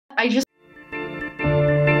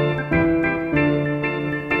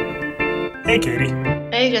Hey, Katie.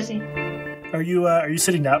 Hey, Jesse. Are you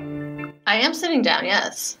sitting down? I am sitting down,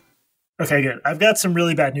 yes. Okay, good. I've got some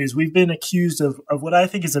really bad news. We've been accused of what I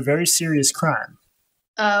think is a very serious crime.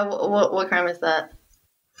 What crime is that?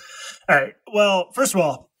 All right. Well, first of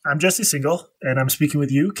all, I'm Jesse Single, and I'm speaking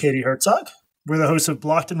with you, Katie Herzog. We're the hosts of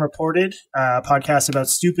Blocked and Reported, a podcast about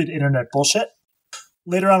stupid internet bullshit.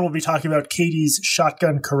 Later on, we'll be talking about Katie's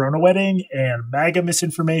shotgun corona wedding and MAGA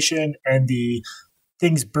misinformation and the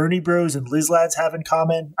things Bernie Bros and Liz Lads have in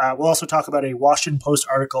common. We'll also talk about a Washington Post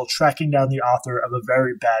article tracking down the author of a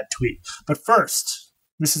very bad tweet. But first,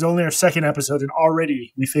 this is only our second episode, and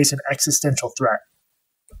already we face an existential threat.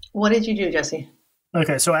 What did you do, Jesse?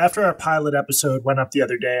 Okay, so after our pilot episode went up the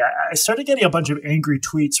other day, I started getting a bunch of angry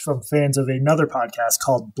tweets from fans of another podcast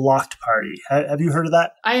called Blocked Party. Have you heard of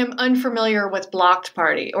that? I am unfamiliar with Blocked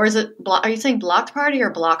Party. Or is it, are you saying Blocked Party or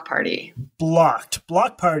Block Party? Blocked.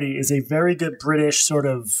 Block Party is a very good British sort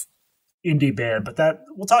of indie band, but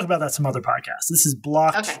we'll talk about that some other podcast. This is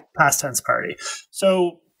Blocked Past Tense Party.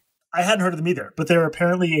 So I hadn't heard of them either, but they're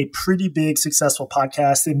apparently a pretty big, successful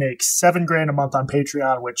podcast. They make $7,000 a month on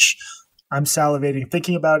Patreon, which I'm salivating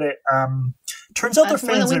thinking about it. Turns out That's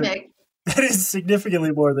their fans more than we make. That is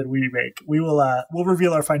significantly more than we make. We'll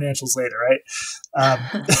reveal our financials later, right?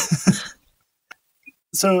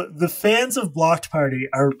 So the fans of Blocked Party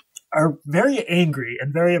are very angry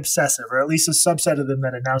and very obsessive, or at least a subset of them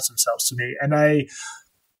that announce themselves to me. And I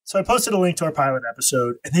posted a link to our pilot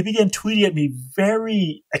episode, and they began tweeting at me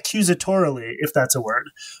very accusatorily, if that's a word,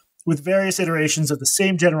 with various iterations of the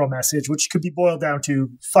same general message, which could be boiled down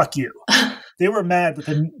to, fuck you. They were mad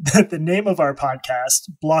that the name of our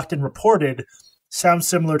podcast, Blocked and Reported, sounds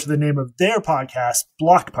similar to the name of their podcast,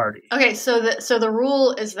 Blocked Party. Okay, so the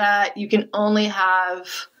rule is that you can only have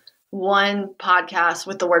one podcast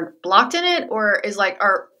with the word blocked in it, or is like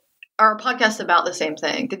our podcast about the same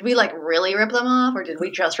thing? Did we like really rip them off, or did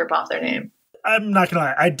we just rip off their name? I'm not going to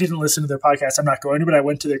lie. I didn't listen to their podcast. I'm not going to, but I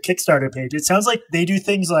went to their Kickstarter page. It sounds like they do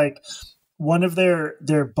things like one of their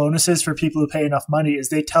bonuses for people who pay enough money is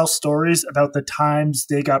they tell stories about the times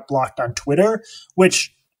they got blocked on Twitter,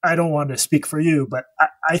 which I don't want to speak for you, but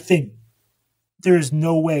I think there is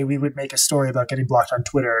no way we would make a story about getting blocked on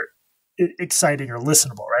Twitter exciting or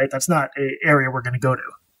listenable, right? That's not an area we're going to go to.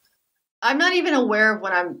 I'm not even aware of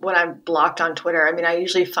when I'm blocked on Twitter. I mean, I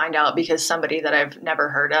usually find out because somebody that I've never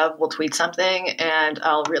heard of will tweet something and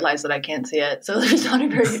I'll realize that I can't see it. So there's not a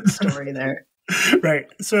very good story there. Right.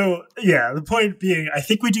 So yeah, the point being, I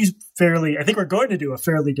think we're going to do a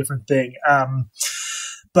fairly different thing.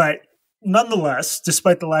 But nonetheless,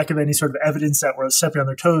 despite the lack of any sort of evidence that we're stepping on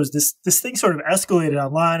their toes, this thing sort of escalated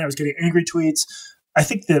online. I was getting angry tweets. I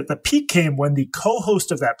think the peak came when the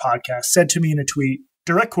co-host of that podcast said to me in a tweet,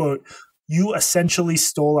 direct quote, "You essentially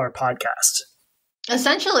stole our podcast." We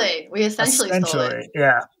essentially stole it.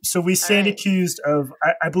 Yeah. So we stand accused of,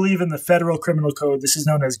 I believe in the federal criminal code, this is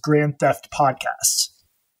known as grand theft podcast.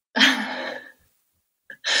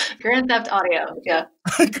 Grand theft audio. Yeah.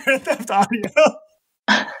 Grand theft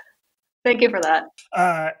audio. Thank you for that.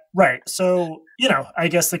 Right. So, I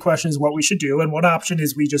guess the question is what we should do. And one option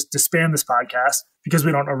is we just disband this podcast because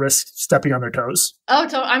we don't want to risk stepping on their toes. Oh,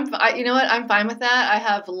 you know what? I'm fine with that.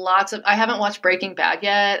 I haven't watched Breaking Bad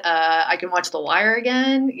yet. I can watch The Wire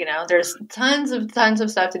again. There's tons of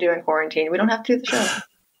stuff to do in quarantine. We don't have to do the show.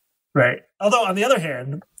 Right. Although on the other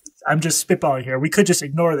hand, I'm just spitballing here. We could just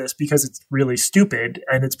ignore this because it's really stupid.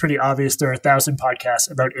 And it's pretty obvious there are 1,000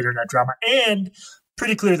 podcasts about internet drama, and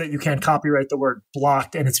pretty clear that you can't copyright the word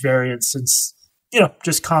blocked and its variants since,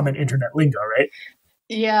 just common internet lingo, right?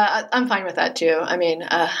 Yeah, I'm fine with that too. I mean,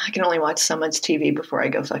 I can only watch so much TV before I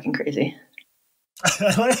go fucking crazy.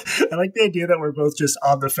 I like the idea that we're both just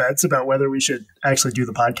on the fence about whether we should actually do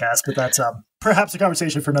the podcast, but that's perhaps a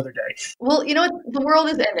conversation for another day. Well, you know what? The world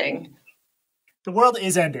is ending. The world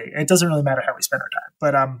is ending. It doesn't really matter how we spend our time.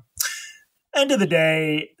 But end of the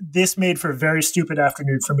day, this made for a very stupid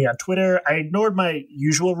afternoon for me on Twitter. I ignored my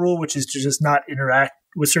usual rule, which is to just not interact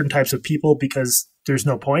with certain types of people because there's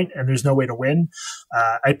no point and there's no way to win.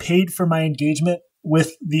 I paid for my engagement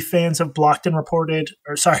with the fans of Blocked and Reported,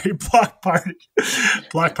 Block Party.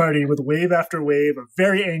 Block Party with wave after wave of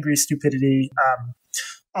very angry stupidity.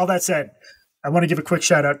 All that said, I want to give a quick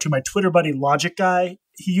shout out to my Twitter buddy, Logic Guy.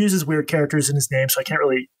 He uses weird characters in his name, so I can't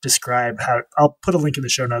really describe how. I'll put a link in the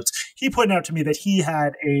show notes. He pointed out to me that he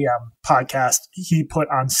had a podcast he put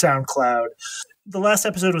on SoundCloud. The last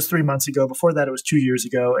episode was 3 months ago. Before that, it was 2 years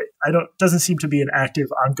ago. Doesn't seem to be an active,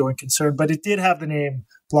 ongoing concern, but it did have the name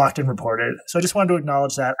Blocked and Reported. So I just wanted to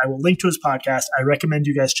acknowledge that. I will link to his podcast. I recommend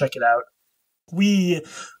you guys check it out.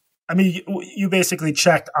 You basically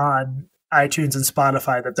checked on iTunes and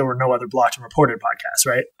Spotify that there were no other blocked and reported podcasts,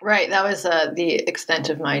 right? Right. That was the extent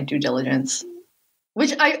of my due diligence,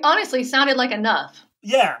 which I honestly sounded like enough.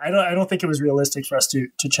 Yeah, I don't think it was realistic for us to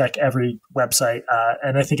check every website,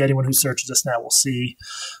 and I think anyone who searches us now will see,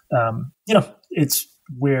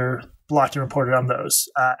 we're blocked and reported on those.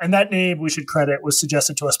 And that name, we should credit, was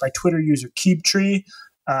suggested to us by Twitter user KeepTree.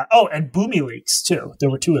 And Boomy Leaks too. There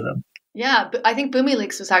were two of them. Yeah, but I think Boomy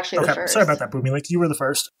Leaks was actually the first. Sorry about that, Boomy Leaks. You were the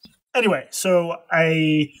first. Anyway, so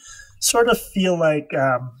I sort of feel like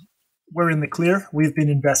we're in the clear. We've been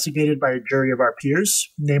investigated by a jury of our peers,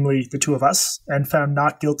 namely the two of us, and found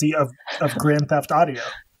not guilty of grand theft audio.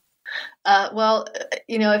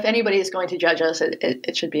 If anybody is going to judge us,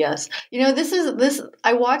 it should be us.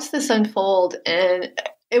 I watched this unfold, and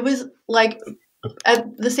it was like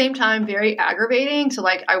at the same time very aggravating. So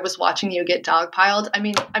like I was watching you get dogpiled. I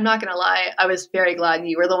mean, I'm not going to lie. I was very glad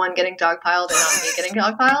you were the one getting dogpiled and not me getting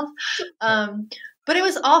dogpiled. But it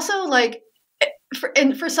was also like,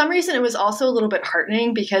 for some reason, it was also a little bit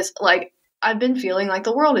heartening because like I've been feeling like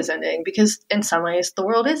the world is ending, because in some ways the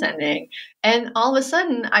world is ending. And all of a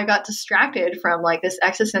sudden I got distracted from like this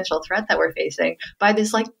existential threat that we're facing by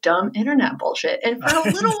this like dumb internet bullshit. And for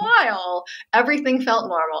a little while, everything felt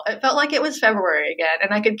normal. It felt like it was February again.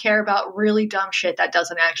 And I could care about really dumb shit that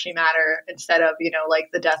doesn't actually matter instead of, like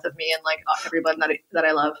the death of me and like everyone that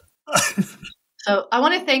I love. So I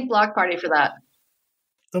want to thank Block Party for that.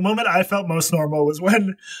 The moment I felt most normal was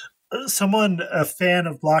when someone, a fan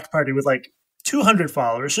of Block Party with like 200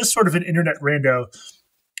 followers, just sort of an internet rando,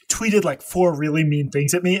 tweeted like 4 really mean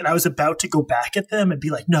things at me. And I was about to go back at them and be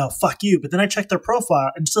like, no, fuck you. But then I checked their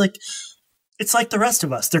profile and it's like the rest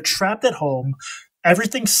of us. They're trapped at home.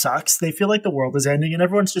 Everything sucks. They feel like the world is ending and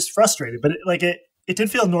everyone's just frustrated. But it did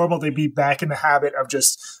feel normal to be back in the habit of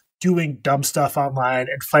just doing dumb stuff online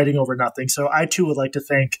and fighting over nothing. So I too would like to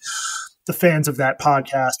thank the fans of that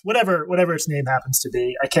podcast, whatever its name happens to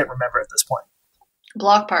be. I can't remember at this point.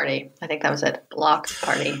 Block Party. I think that was it. Block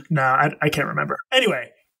Party. No, I can't remember.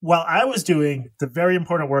 Anyway, while I was doing the very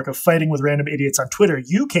important work of fighting with random idiots on Twitter,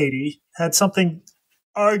 you, Katie, had something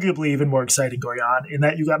arguably even more exciting going on in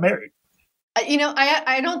that you got married.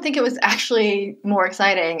 I don't think it was actually more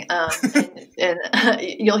exciting. And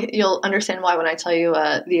you'll understand why when I tell you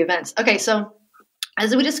the events. Okay, so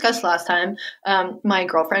as we discussed last time, my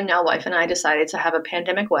girlfriend, now wife, and I decided to have a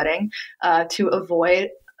pandemic wedding to avoid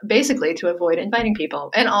inviting people.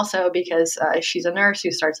 And also because she's a nurse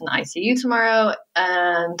who starts in the ICU tomorrow.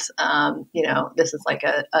 And, this is like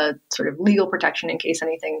a sort of legal protection in case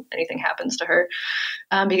anything happens to her.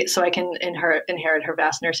 So I can inherit her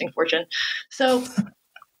vast nursing fortune. So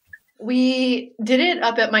we did it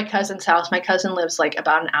up at my cousin's house. My cousin lives like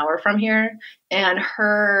about an hour from here, and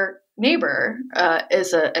her neighbor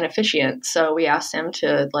is an officiant, so we asked him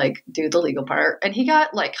to like do the legal part, and he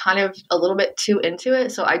got like kind of a little bit too into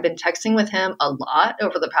it. So I've been texting with him a lot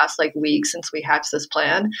over the past like week since we hatched this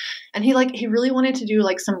plan, and he really wanted to do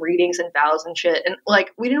like some readings and vows and shit, and like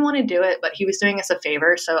we didn't want to do it, but he was doing us a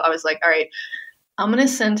favor, so I was like, all right, I'm gonna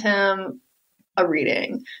send him a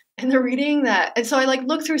reading. And the reading and so I like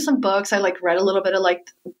looked through some books. I like read a little bit of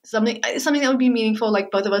like something that would be meaningful.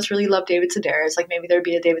 Like both of us really love David Sedaris. Like maybe there'd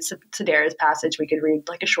be a David Sedaris passage we could read,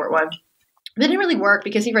 like a short one. But it didn't really work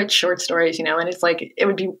because he read short stories, and it's like, it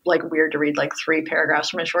would be like weird to read like 3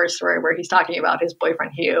 paragraphs from a short story where he's talking about his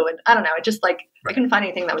boyfriend Hugh. And I don't know, it just like, right. I couldn't find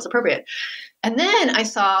anything that was appropriate. And then I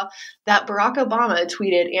saw that Barack Obama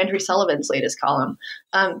tweeted Andrew Sullivan's latest column.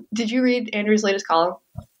 Did you read Andrew's latest column?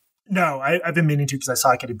 No, I've been meaning to because I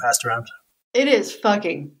saw it getting passed around. It is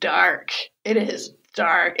fucking dark. It is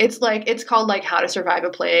dark. It's called like How to Survive a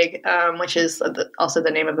Plague, which is also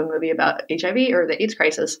the name of a movie about HIV or the AIDS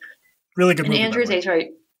crisis. Really good movie. And Andrew's HIV,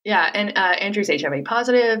 Andrew's HIV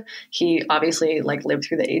positive. He obviously like lived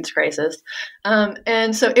through the AIDS crisis,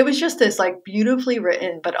 and so it was just this like beautifully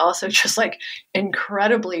written, but also just like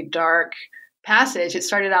incredibly dark passage. It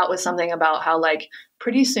started out with something about how like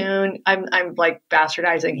pretty soon, I'm like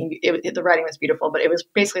bastardizing. The writing was beautiful, but it was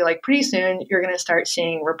basically like pretty soon you're going to start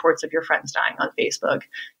seeing reports of your friends dying on Facebook,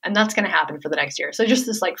 and that's going to happen for the next year. So just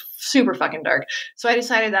this like super fucking dark. So I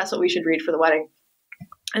decided that's what we should read for the wedding.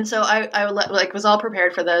 And so I was all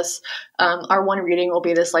prepared for this. Our one reading will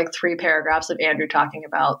be this like 3 paragraphs of Andrew talking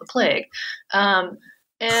about the plague.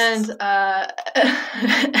 And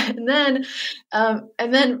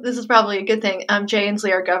then this is probably a good thing. Jay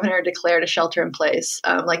Inslee, our governor, declared a shelter in place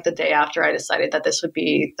like the day after I decided that this would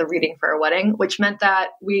be the reading for our wedding, which meant that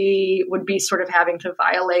we would be sort of having to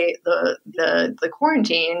violate the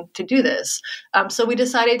quarantine to do this. So we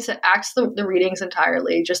decided to axe the readings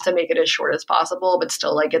entirely just to make it as short as possible, but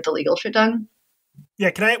still like get the legal shit done. Yeah,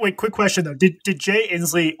 can I wait? Quick question though. Did Jay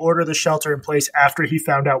Inslee order the shelter in place after he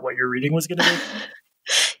found out what your reading was going to be?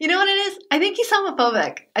 You know what it is? I think he's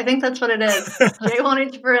homophobic. I think that's what it is. Jay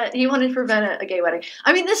wanted to prevent a gay wedding.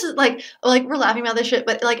 I mean, this is like we're laughing about this shit,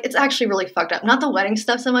 but like it's actually really fucked up. Not the wedding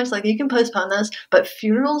stuff so much. Like you can postpone those, but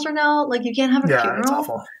funerals are now like you can't have a funeral. Yeah, it's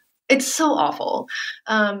awful. It's so awful.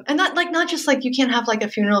 And that like not just like you can't have like a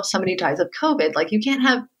funeral if somebody dies of COVID. Like you can't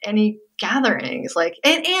have any gatherings. Like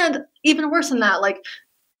and even worse than that, like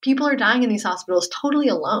people are dying in these hospitals totally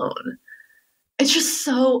alone. It's just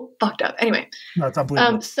so fucked up. Anyway. No, it's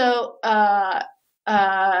unbelievable.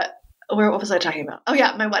 What was I talking about? Oh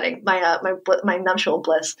yeah, my wedding, my nuptial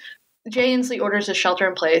bliss. Jay Inslee orders a shelter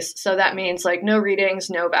in place. So that means like no readings,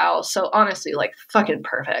 no vows. So honestly, like fucking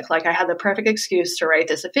perfect. Like I had the perfect excuse to write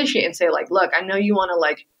this officiate and say like, look, I know you want to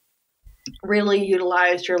like really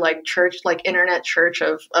utilize your like church, like internet church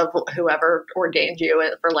of whoever ordained you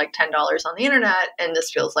for like $10 on the internet. And this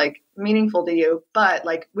feels like meaningful to you, but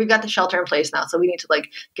like we've got the shelter in place now. So we need to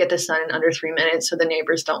like get this done in under 3 minutes so the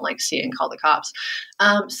neighbors don't like see and call the cops.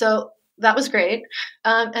 So that was great.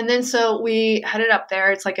 And then so we headed up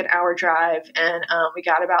there. It's like an hour drive. And we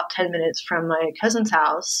got about 10 minutes from my cousin's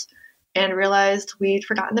house and realized we'd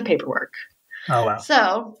forgotten the paperwork. Oh, wow.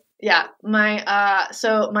 So yeah, my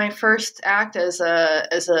first act I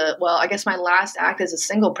guess my last act as a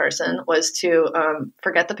single person was to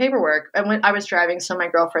forget the paperwork. And when I was driving, so my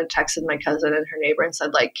girlfriend texted my cousin and her neighbor and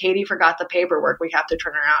said like, Katie forgot the paperwork. We have to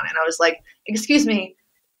turn around. And I was like, excuse me,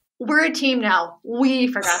 we're a team now. We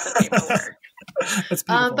forgot the paperwork. That's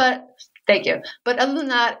beautiful. But thank you. But other than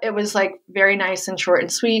that, it was like very nice and short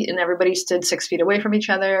and sweet. And everybody stood 6 feet away from each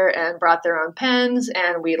other and brought their own pens.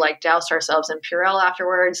 And we like doused ourselves in Purell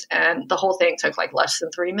afterwards. And the whole thing took like less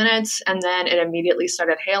than 3 minutes. And then it immediately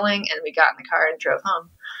started hailing and we got in the car and drove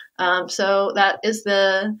home. So that is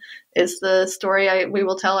the story we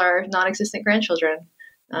will tell our non-existent grandchildren.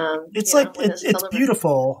 It's like, it's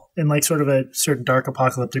beautiful in like sort of a certain dark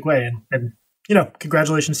apocalyptic way. And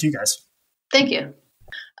congratulations to you guys. Thank you.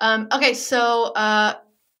 Okay, so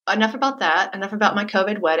enough about that. Enough about my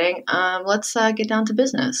COVID wedding. Let's get down to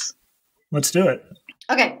business. Let's do it.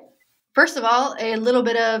 Okay. First of all, a little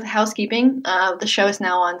bit of housekeeping. The show is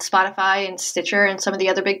now on Spotify and Stitcher and some of the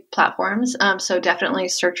other big platforms. So definitely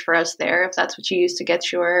search for us there if that's what you use to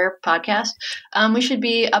get your podcast. We should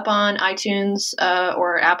be up on iTunes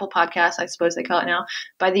or Apple Podcasts, I suppose they call it now,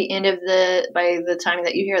 by the time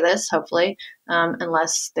that you hear this, hopefully,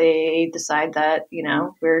 unless they decide that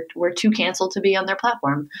we're too canceled to be on their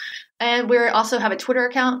platform. And we also have a Twitter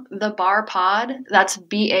account, The Bar Pod. That's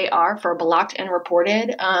BAR for Blocked and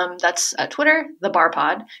Reported. That's Twitter, The Bar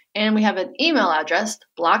Pod. And we have an email address,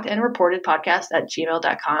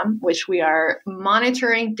 blockedandreportedpodcast@gmail.com, which we are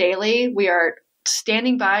monitoring daily. We are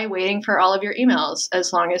standing by waiting for all of your emails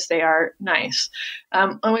as long as they are nice.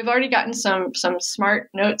 And we've already gotten some smart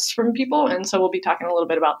notes from people, and so we'll be talking a little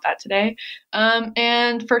bit about that today.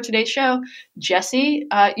 And for today's show, Jesse,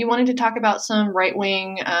 you wanted to talk about some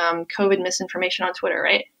right-wing COVID misinformation on Twitter,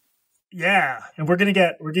 right? Yeah, and we're gonna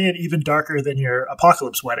get even darker than your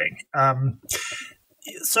apocalypse wedding.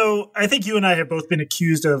 So I think you and I have both been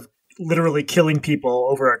accused of literally killing people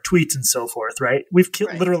over our tweets and so forth, right? We've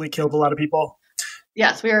literally killed a lot of people.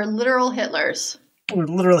 Yes, we are literal Hitlers. We're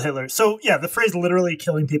literal Hitlers. So yeah, the phrase literally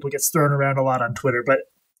killing people gets thrown around a lot on Twitter. But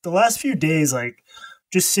the last few days, like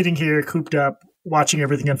just sitting here cooped up, watching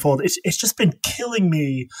everything unfold, it's just been killing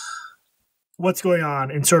me what's going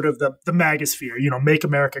on in sort of the magosphere, make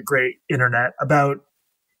America great internet about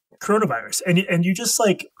coronavirus. And you just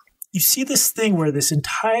you see this thing where this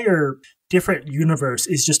entire different universe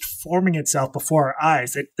is just forming itself before our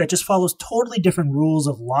eyes that just follows totally different rules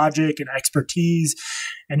of logic and expertise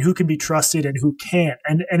and who can be trusted and who can't.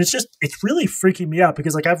 And it's really freaking me out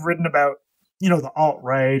because I've written about, the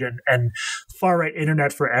alt-right and far-right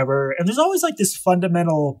internet forever. And there's always this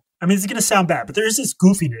fundamental, it's going to sound bad, but there is this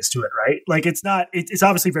goofiness to it, right? It's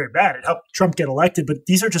obviously very bad. It helped Trump get elected, but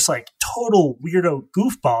these are just total weirdo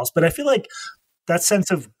goofballs. But I feel like that sense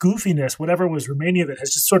of goofiness, whatever was remaining of it, has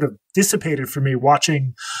just sort of dissipated for me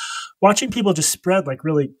watching people just spread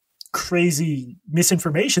really crazy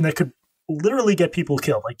misinformation that could literally get people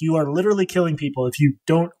killed. You are literally killing people if you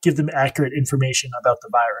don't give them accurate information about the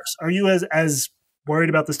virus. Are you as worried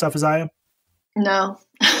about this stuff as I am? No.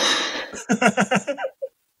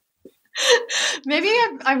 Maybe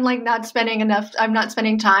I'm not spending enough. I'm not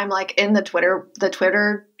spending time in the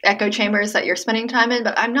Twitter echo chambers that you're spending time in,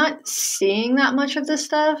 but I'm not seeing that much of this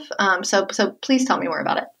stuff. So please tell me more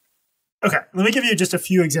about it. Okay, let me give you just a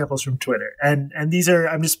few examples from Twitter. And these are,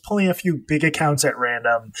 I'm just pulling a few big accounts at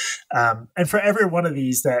random. And for every one of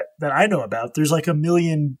these that I know about, there's like a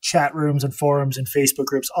million chat rooms and forums and Facebook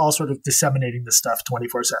groups all sort of disseminating this stuff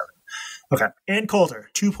 24/7. Okay. Ann Coulter,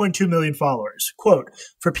 2.2 million followers. Quote,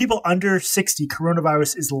 for people under 60,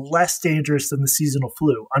 coronavirus is less dangerous than the seasonal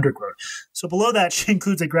flu, underquote. So below that, she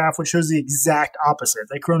includes a graph which shows the exact opposite,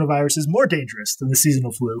 that coronavirus is more dangerous than the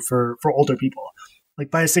seasonal flu for older people, like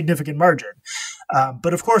by a significant margin.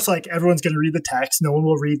 But of course, like everyone's going to read the text. No one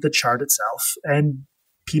will read the chart itself. And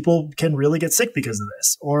people can really get sick because of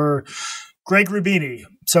this. Or Greg Rubini,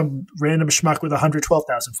 some random schmuck with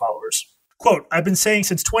 112,000 followers. Quote, I've been saying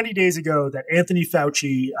since 20 days ago that Anthony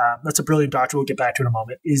Fauci, that's a brilliant doctor, we'll get back to in a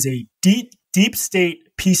moment, is a deep state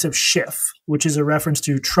piece of Schiff, which is a reference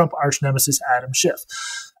to Trump arch nemesis Adam Schiff.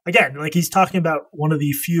 Again, like he's talking about one of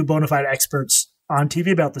the few bona fide experts on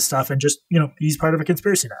TV about this stuff, and just, he's part of a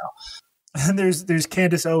conspiracy now. And there's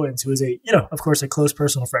Candace Owens, who is of course, a close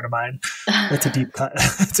personal friend of mine. That's a deep cut.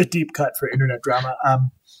 It's a deep cut for internet drama.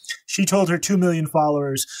 She told her 2 million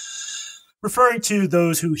followers, referring to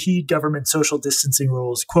those who heed government social distancing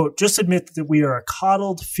rules, quote, just admit that we are a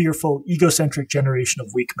coddled, fearful, egocentric generation of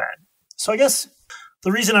weak men. So I guess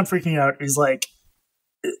the reason I'm freaking out is like,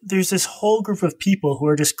 there's this whole group of people who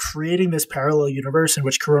are just creating this parallel universe in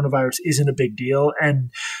which coronavirus isn't a big deal. And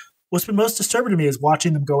what's been most disturbing to me is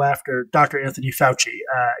watching them go after Dr. Anthony Fauci.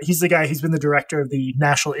 He's the guy, he's been the director of the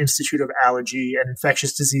National Institute of Allergy and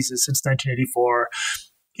Infectious Diseases since 1984.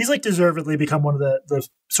 He's like deservedly become one of the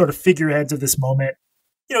sort of figureheads of this moment.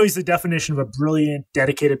 He's the definition of a brilliant,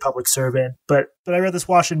 dedicated public servant. But I read this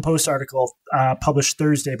Washington Post article published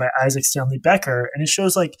Thursday by Isaac Stanley Becker, and it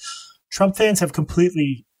shows like Trump fans have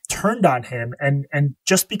completely turned on him. And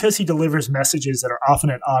just because he delivers messages that are often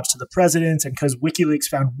at odds to the president, and because WikiLeaks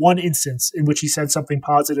found one instance in which he said something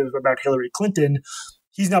positive about Hillary Clinton,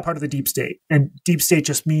 he's not part of the deep state. And deep state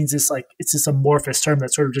just means it's this amorphous term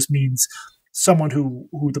that sort of just means someone who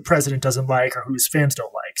the president doesn't like or who his fans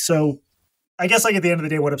don't like. So I guess like at the end of the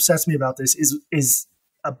day, what upsets me about this is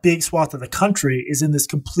a big swath of the country is in this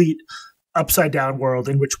complete upside down world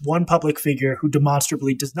in which one public figure who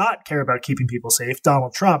demonstrably does not care about keeping people safe,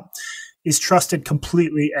 Donald Trump, is trusted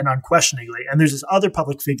completely and unquestioningly. And there's this other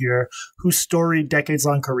public figure whose storied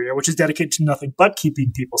decades-long career, which is dedicated to nothing but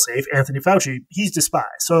keeping people safe, Anthony Fauci, he's despised.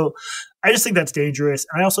 So I just think that's dangerous.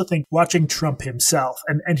 And I also think watching Trump himself,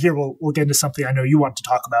 and here we'll get into something I know you want to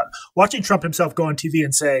talk about, watching Trump himself go on TV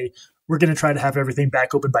and say, we're going to try to have everything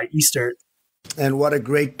back open by Easter. And what a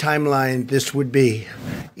great timeline this would be.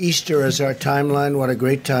 Easter as our timeline, what a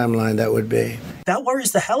great timeline that would be. That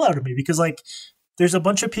worries the hell out of me because there's a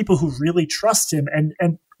bunch of people who really trust him.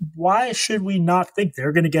 And why should we not think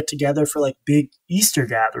they're going to get together for like big Easter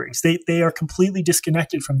gatherings? They are completely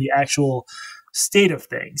disconnected from the actual state of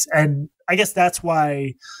things. And I guess that's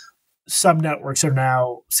why some networks are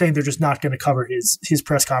now saying they're just not going to cover his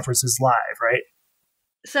press conferences live, right?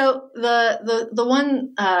 So the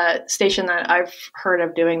one station that I've heard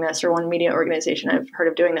of doing this, or one media organization I've heard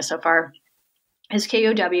of doing this so far, is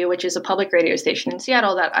KUOW, which is a public radio station in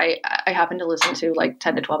Seattle that I happen to listen to like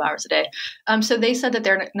 10 to 12 hours a day. So they said that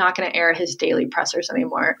they're not going to air his daily pressers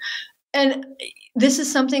anymore. And this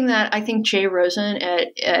is something that I think Jay Rosen at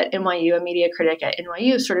NYU, a media critic at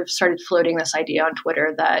NYU, sort of started floating this idea on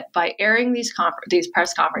Twitter that by airing these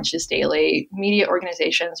press conferences daily, media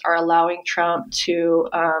organizations are allowing Trump to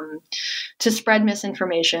spread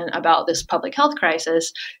misinformation about this public health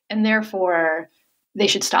crisis, and therefore they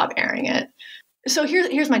should stop airing it. So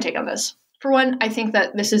here's my take on this. For one, I think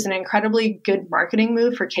that this is an incredibly good marketing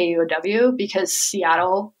move for KUOW because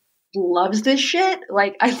Seattle loves this shit.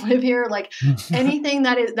 Like, I live here. Like, anything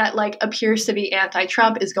that like appears to be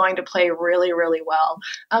anti-Trump is going to play really, really well.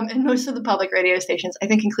 And most of the public radio stations, I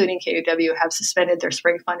think, including KUOW, have suspended their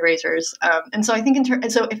spring fundraisers. And so I think,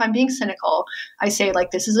 so if I'm being cynical, I say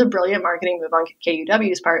like this is a brilliant marketing move on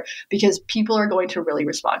KUOW's part because people are going to really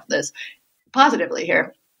respond to this positively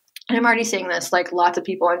here. And I'm already seeing this, like lots of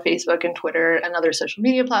people on Facebook and Twitter and other social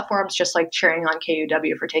media platforms just like cheering on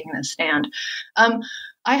KUOW for taking this stand.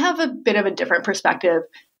 I have a bit of a different perspective,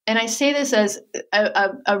 and I say this as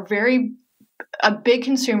a big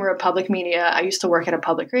consumer of public media. I used to work at a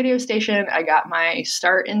public radio station. I got my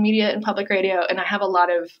start in media and public radio, and I have a lot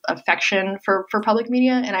of affection for public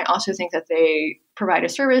media. And I also think that they provide a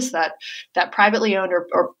service that privately owned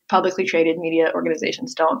or publicly traded media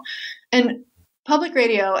organizations don't. And public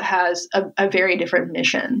radio has a very different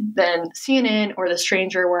mission than CNN or The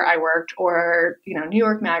Stranger where I worked or, New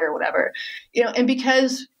York Mag or whatever, and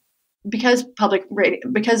because public radio,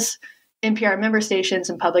 because NPR member stations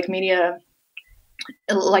and public media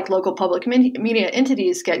like local public media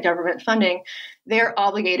entities get government funding, they're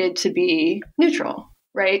obligated to be neutral.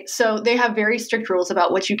 Right. So they have very strict rules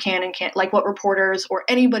about what you can and can't, like what reporters or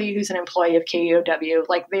anybody who's an employee of KUOW,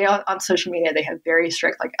 like they on social media, they have very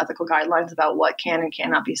strict like ethical guidelines about what can and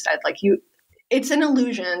cannot be said. Like it's an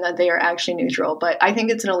illusion that they are actually neutral, but I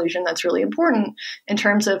think it's an illusion that's really important in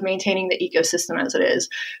terms of maintaining the ecosystem as it is,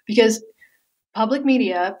 because public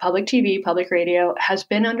media, public TV, public radio has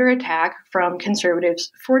been under attack from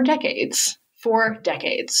conservatives for decades,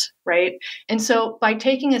 right? And so by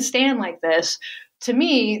taking a stand like this, to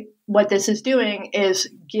me, what this is doing is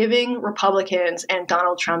giving Republicans and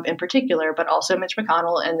Donald Trump in particular, but also Mitch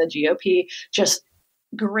McConnell and the GOP, just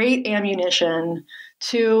great ammunition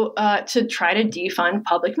to try to defund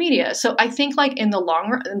public media. So I think, like in the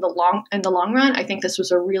long run, I think this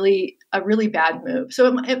was a really bad move.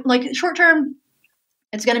 So like short term,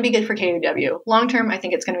 it's going to be good for KUOW. Long term, I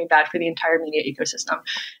think it's going to be bad for the entire media ecosystem.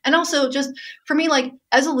 And also, just for me, like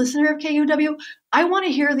as a listener of KUOW, I want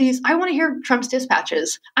to hear Trump's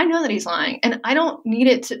dispatches. I know that he's lying, and I don't need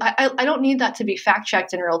it to. I don't need that to be fact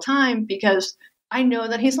checked in real time, because I know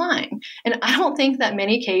that he's lying. And I don't think that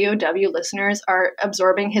many KUOW listeners are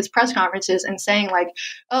absorbing his press conferences and saying like,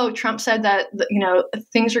 oh, Trump said that,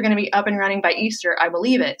 things are going to be up and running by Easter. I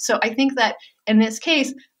believe it. So I think that in this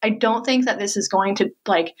case, I don't think that this is going to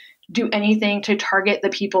like do anything to target the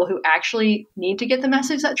people who actually need to get the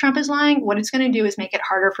message that Trump is lying. What it's going to do is make it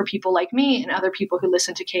harder for people like me and other people who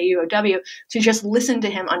listen to KUOW to just listen to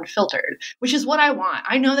him unfiltered, which is what I want.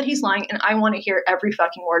 I know that he's lying, and I want to hear every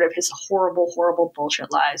fucking word of his horrible, horrible bullshit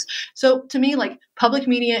lies. So to me, like, public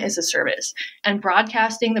media is a service, and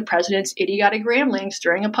broadcasting the president's idiotic ramblings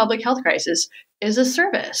during a public health crisis is a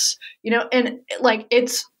service, and like,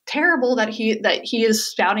 it's terrible that he is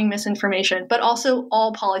spouting misinformation, but also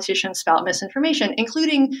all politicians spout misinformation,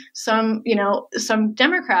 including some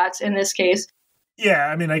Democrats in this case. Yeah,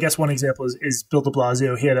 I mean, I guess one example is Bill de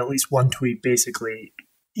Blasio. He had at least one tweet basically.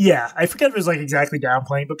 Yeah, I forget if it was like exactly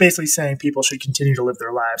downplaying, but basically saying people should continue to live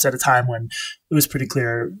their lives at a time when it was pretty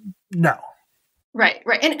clear, no. Right.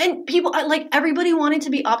 And people, like, everybody wanted to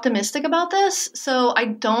be optimistic about this. So I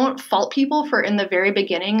don't fault people for in the very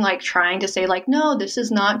beginning, like trying to say like, no, this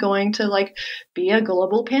is not going to like be a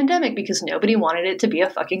global pandemic, because nobody wanted it to be a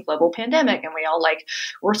fucking global pandemic. And we all like,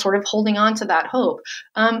 were sort of holding on to that hope.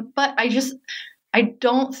 But I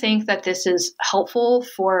don't think that this is helpful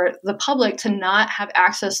for the public to not have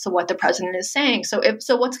access to what the president is saying. So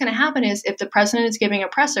what's going to happen is, if the president is giving a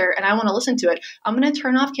presser and I want to listen to it, I'm going to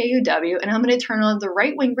turn off KUOW and I'm going to turn on the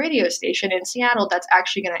right-wing radio station in Seattle that's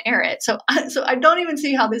actually going to air it. So I don't even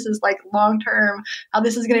see how this is like long-term, how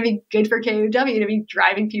this is going to be good for KUOW to be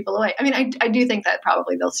driving people away. I mean, I do think that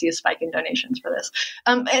probably they'll see a spike in donations for this.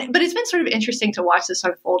 But it's been sort of interesting to watch this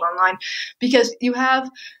unfold online, because you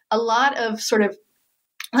have a lot of sort of,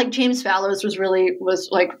 like, James Fallows was really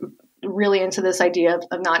into this idea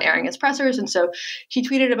of not airing his pressers. And so he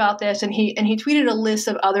tweeted about this, and he tweeted a list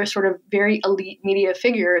of other sort of very elite media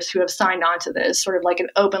figures who have signed on to this, sort of like an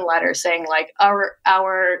open letter saying like our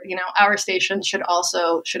station should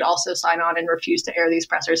also sign on and refuse to air these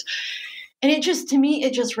pressers. And it just, to me,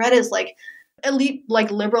 it just read as like elite,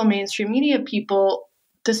 like liberal mainstream media people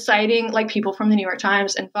deciding, like people from the New York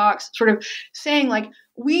Times and Fox, sort of saying like,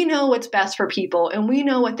 we know what's best for people, and we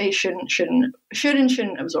know what they should and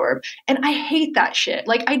shouldn't absorb. And I hate that shit.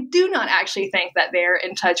 Like, I do not actually think that they're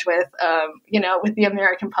in touch with, with the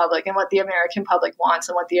American public and what the American public wants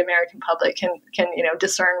and what the American public can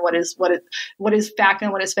discern what is fact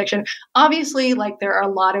and what is fiction. Obviously, like, there are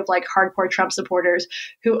a lot of like hardcore Trump supporters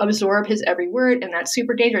who absorb his every word, and that's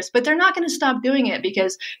super dangerous. But they're not going to stop doing it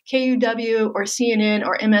because KUOW or CNN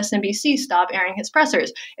or MSNBC stop airing his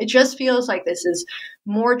pressers. It just feels like this is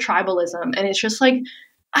more tribalism. And it's just like,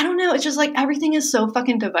 I don't know. It's just like everything is so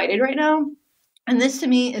fucking divided right now. And this to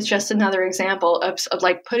me is just another example of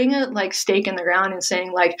like putting a like stake in the ground and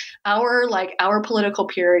saying like our political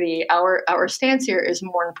purity, our stance here is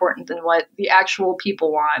more important than what the actual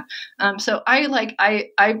people want. So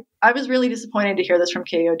I was really disappointed to hear this from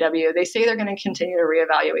KUOW. They say they're going to continue to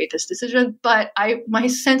reevaluate this decision, but my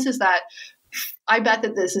sense is that I bet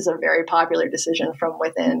that this is a very popular decision from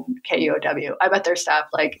within KUOW. I bet their staff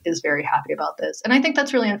like is very happy about this. And I think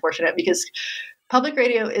that's really unfortunate, because public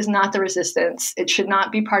radio is not the resistance. It should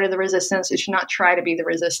not be part of the resistance. It should not try to be the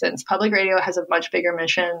resistance. Public radio has a much bigger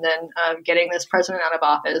mission than getting this president out of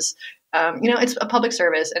office. It's a public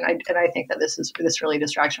service, and I think that this really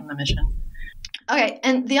distracts from the mission. Okay,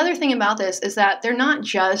 and the other thing about this is that they're not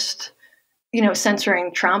just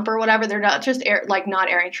censoring Trump or whatever. They're not just not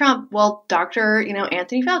airing Trump. Well, Dr.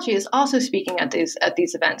 Anthony Fauci is also speaking at these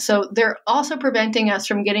events. So they're also preventing us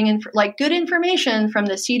from getting good information from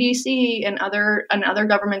the CDC and other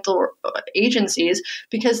governmental agencies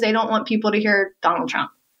because they don't want people to hear Donald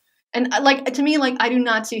Trump. And to me, I do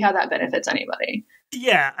not see how that benefits anybody.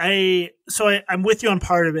 Yeah, I'm with you on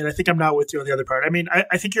part of it. I think I'm not with you on the other part. I mean,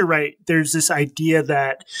 I think you're right. There's this idea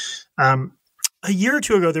that a year or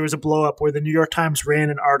two ago, there was a blow up where the New York Times ran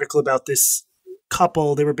an article about this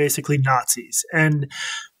couple. They were basically Nazis. And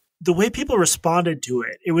the way people responded to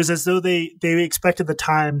it, it was as though they expected the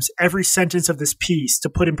Times, every sentence of this piece, to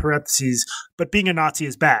put in parentheses, but being a Nazi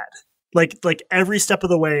is bad. Like every step of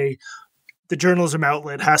the way, the journalism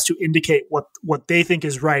outlet has to indicate what they think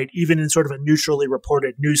is right, even in sort of a neutrally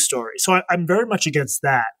reported news story. So I'm very much against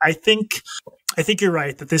that. I think you're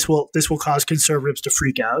right that this will cause conservatives to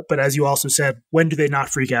freak out. But as you also said, when do they not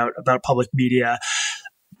freak out about public media?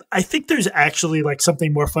 I think there's actually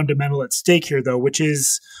something more fundamental at stake here, though, which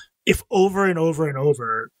is if over and over and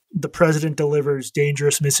over the president delivers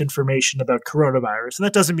dangerous misinformation about coronavirus, and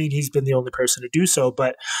that doesn't mean he's been the only person to do so,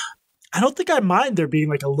 but I don't think I mind there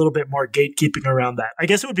being a little bit more gatekeeping around that. I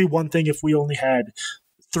guess it would be one thing if we only had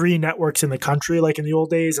 3 networks in the country, like in the old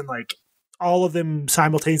days, and all of them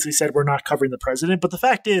simultaneously said we're not covering the president. But the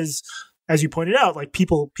fact is, as you pointed out,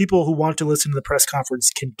 people who want to listen to the press conference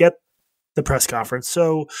can get the press conference.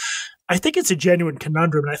 So I think it's a genuine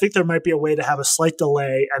conundrum, and I think there might be a way to have a slight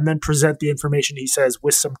delay and then present the information he says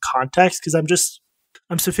with some context, because I'm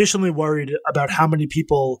sufficiently worried about how many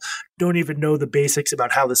people don't even know the basics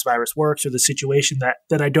about how this virus works or the situation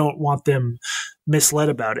that I don't want them misled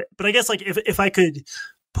about it. But I guess if I could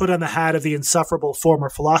put on the hat of the insufferable former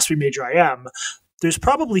philosophy major I am, there's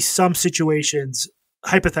probably some situations,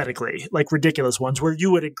 hypothetically, ridiculous ones, where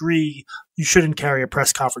you would agree you shouldn't carry a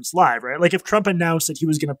press conference live, right? If Trump announced that he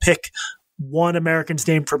was going to pick one American's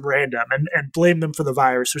name from random and blame them for the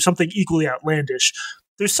virus or something equally outlandish,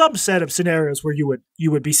 there's some set of scenarios where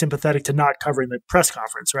you would be sympathetic to not covering the press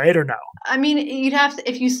conference, right? Or no? I mean, you'd have to,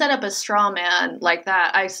 if you set up a straw man like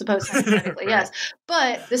that, I suppose hypothetically, right. Yes.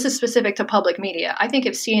 But this is specific to public media. I think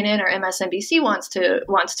if CNN or MSNBC wants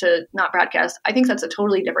to not broadcast, I think that's a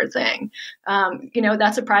totally different thing.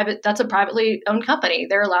 That's a privately owned company.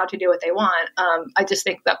 They're allowed to do what they want. I just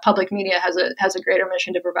think that public media has a greater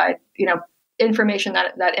mission to provide, information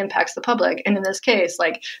that impacts the public. And in this case,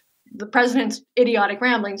 the president's idiotic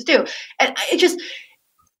ramblings do. And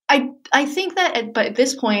I think that but at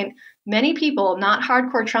this point, many people, not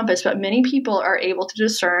hardcore Trumpists, but many people are able to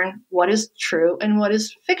discern what is true and what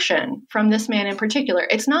is fiction from this man in particular.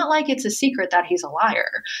 It's not like it's a secret that he's a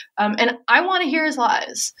liar. And I want to hear his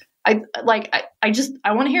lies. I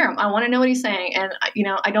want to hear him. I want to know what he's saying. And,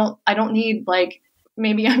 I don't need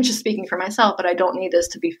maybe I'm just speaking for myself, but I don't need this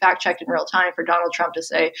to be fact checked in real time for Donald Trump to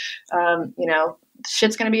say,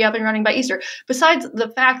 shit's going to be up and running by Easter. Besides the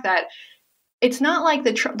fact that it's not like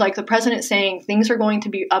the president saying things are going to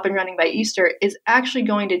be up and running by Easter is actually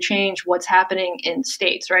going to change what's happening in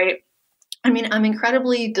states, right? I mean, I'm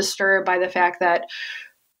incredibly disturbed by the fact that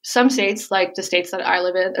some states, like the states that I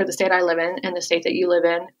live in, or the state I live in, and the state that you live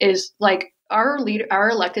in, is our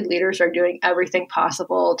elected leaders are doing everything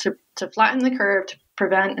possible to flatten the curve, to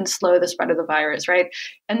prevent and slow the spread of the virus, right?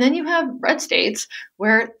 And then you have red states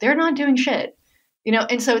where they're not doing shit.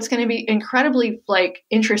 And so it's going to be incredibly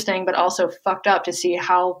interesting, but also fucked up to see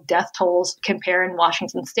how death tolls compare in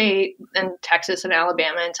Washington State and Texas and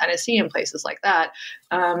Alabama and Tennessee and places like that.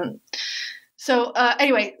 But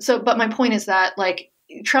my point is that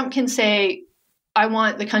Trump can say, I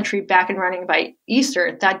want the country back and running by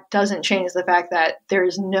Easter. That doesn't change the fact that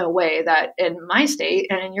there's no way that in my state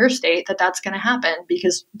and in your state that's going to happen,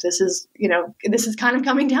 because this is kind of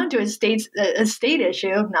coming down to a state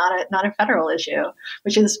issue, not a federal issue,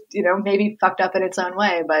 which is, maybe fucked up in its own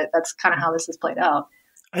way, but that's kind of how this has played out.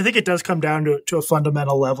 I think it does come down to a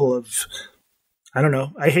fundamental level of, I don't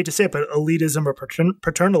know, I hate to say it, but elitism or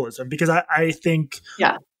paternalism, because I think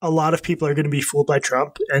a lot of people are going to be fooled by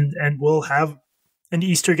Trump and will have an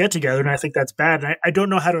Easter get-together, and I think that's bad. And I don't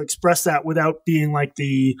know how to express that without being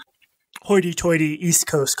the hoity-toity East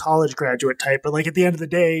Coast college graduate type. But at the end of the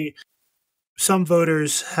day, some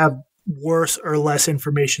voters have worse or less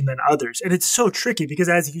information than others. And it's so tricky because,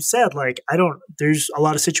 as you said, there's a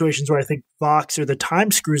lot of situations where I think Vox or the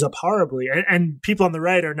Times screws up horribly. And people on the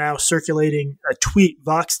right are now circulating a tweet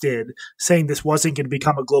Vox did saying this wasn't going to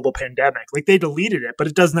become a global pandemic. They deleted it, but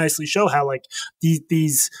it does nicely show how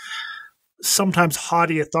these sometimes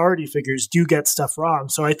haughty authority figures do get stuff wrong.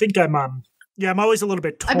 So I think I'm Yeah, I'm always a little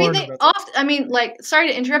bit torn. I mean, sorry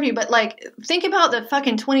to interrupt you, but like, think about the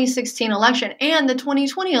fucking 2016 election and the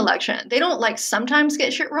 2020 election. They don't like sometimes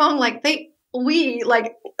get shit wrong. Like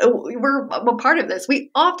we're a part of this.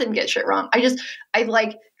 We often get shit wrong.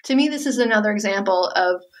 To me, this is another example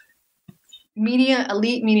of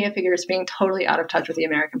elite media figures being totally out of touch with the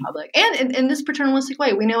American public. And in this paternalistic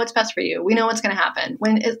way, we know what's best for you. We know what's going to happen.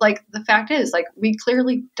 When it's like, the fact is, like, we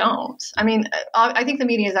clearly don't. I mean, I think the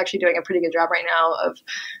media is actually doing a pretty good job right now of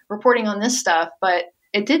reporting on this stuff, but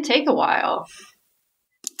it did take a while.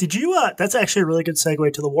 Did you, that's actually a really good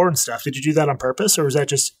segue to the Warren stuff. Did you do that on purpose, or was that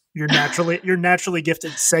just your naturally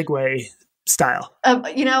gifted segue style?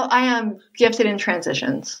 I am gifted in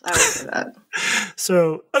transitions. I would say that.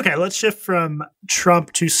 So, okay, let's shift from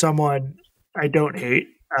Trump to someone I don't hate,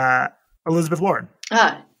 Elizabeth Warren.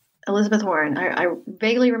 Elizabeth Warren. I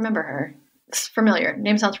vaguely remember her. It's familiar.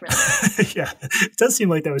 Name sounds familiar. Yeah, it does seem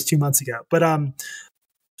like that was 2 months ago. But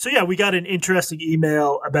so yeah, we got an interesting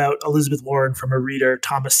email about Elizabeth Warren from a reader,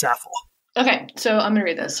 Thomas Saffel. Okay, so I'm going to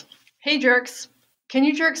read this. Hey, jerks. Can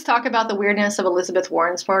you jerks talk about the weirdness of Elizabeth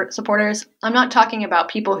Warren supporters? I'm not talking about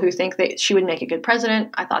people who think that she would make a good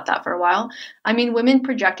president. I thought that for a while. I mean women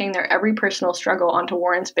projecting their every personal struggle onto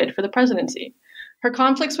Warren's bid for the presidency. Her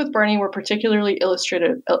conflicts with Bernie were particularly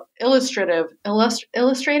illustrative? How do you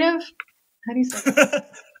say that?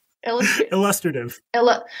 Illustrative.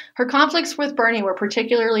 Her conflicts with Bernie were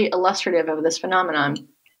particularly illustrative of this phenomenon.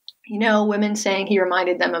 Women saying he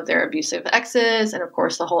reminded them of their abusive exes, and of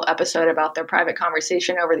course the whole episode about their private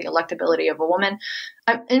conversation over the electability of a woman.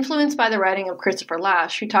 I'm influenced by the writing of Christopher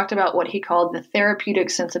Lasch, who talked about what he called the therapeutic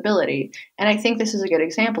sensibility, and I think this is a good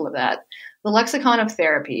example of that. The lexicon of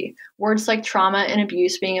therapy, words like trauma and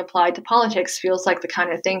abuse being applied to politics, feels like the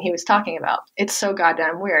kind of thing he was talking about. It's so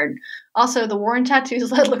goddamn weird. Also, the Warren tattoos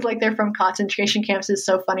that look like they're from concentration camps is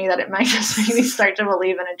so funny that it might just make me start to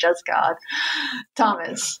believe in a just God.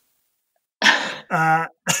 Thomas.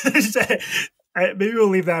 Maybe we'll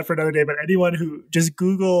leave that for another day, but anyone who just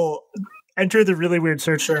enter the really weird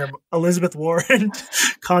search term Elizabeth Warren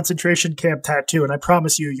concentration camp tattoo, and I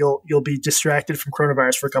promise you you'll be distracted from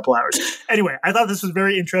coronavirus for a couple hours. Anyway, I thought this was a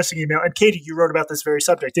very interesting email, and Katie, you wrote about this very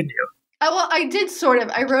subject, didn't you? Well, I did sort of.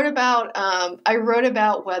 I wrote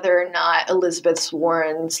about whether or not Elizabeth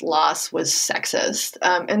Warren's loss was sexist,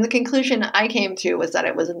 and the conclusion I came to was that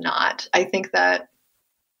it was not. I think that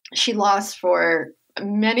she lost for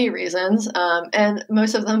many reasons, and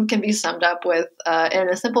most of them can be summed up with, in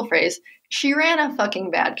a simple phrase, she ran a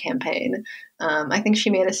fucking bad campaign. I think she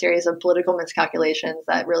made a series of political miscalculations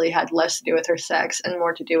that really had less to do with her sex and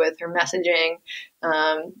more to do with her messaging.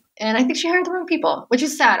 And I think she hired the wrong people, which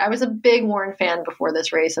is sad. I was a big Warren fan before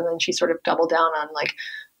this race, and then she sort of doubled down on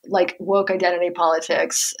like woke identity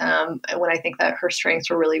politics, when I think that her strengths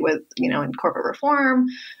were really with, in corporate reform,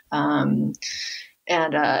 and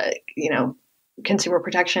consumer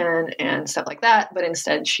protection and stuff like that. But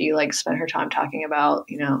instead she spent her time talking about,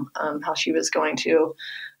 how she was going to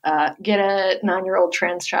get a 9-year-old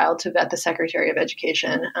trans child to vet the Secretary of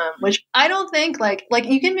Education, which I don't think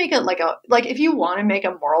you can make it if you want to make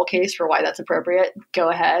a moral case for why that's appropriate, go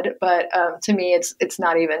ahead. But to me, it's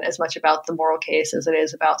not even as much about the moral case as it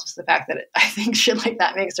is about just the fact that I think shit like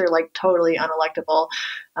that makes her totally unelectable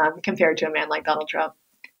compared to a man like Donald Trump.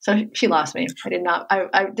 So she lost me.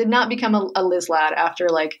 I did not become a Liz lad after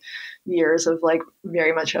years of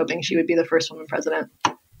very much hoping she would be the first woman president.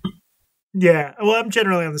 Yeah, well, I'm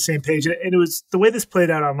generally on the same page. And it was the way this played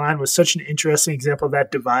out online was such an interesting example of that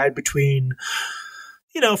divide between,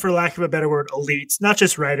 for lack of a better word, elites, not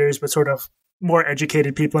just writers, but sort of more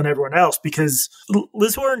educated people and everyone else, because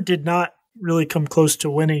Liz Warren did not really come close to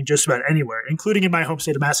winning just about anywhere, including in my home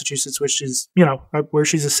state of Massachusetts, which is, where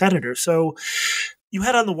she's a senator. So you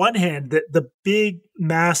had on the one hand the big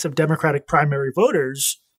mass of Democratic primary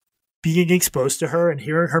voters being exposed to her and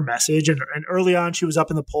hearing her message. And early on, she was up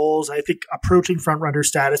in the polls, I think approaching frontrunner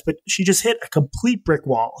status, but she just hit a complete brick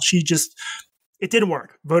wall. It didn't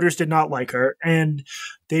work. Voters did not like her, and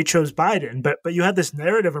they chose Biden. But you had this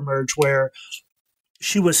narrative emerge where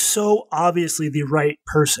she was so obviously the right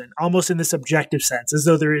person, almost in this objective sense, as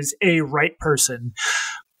though there is a right person,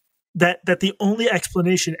 that the only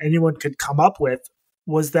explanation anyone could come up with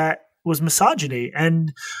was misogyny.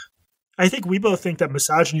 And I think we both think that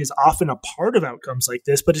misogyny is often a part of outcomes like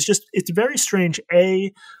this, but it's very strange,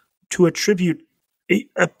 to attribute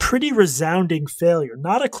a pretty resounding failure,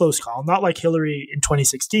 not a close call, not like Hillary in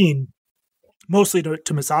 2016, mostly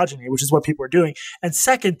to misogyny, which is what people were doing. And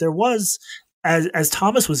second, there was, as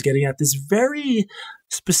Thomas was getting at, this very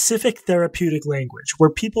specific therapeutic language where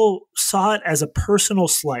people saw it as a personal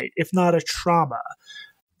slight, if not a trauma,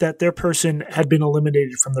 that their person had been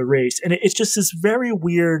eliminated from the race. And it's just this very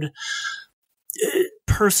weird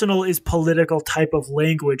personal is political type of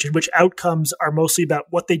language in which outcomes are mostly about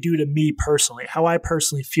what they do to me personally, how I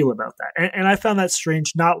personally feel about that. And I found that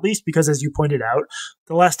strange, not least because, as you pointed out,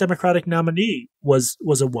 the last Democratic nominee was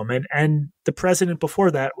a woman, and the president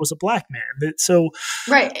before that was a black man. So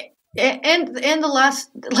right. And the last,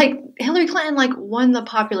 like, Hillary Clinton, like, won the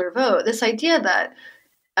popular vote. This idea that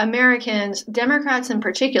Americans, Democrats in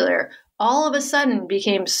particular, all of a sudden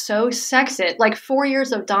became so sexist. Like 4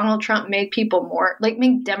 years of Donald Trump make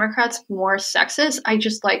Democrats more sexist. I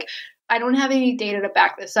don't have any data to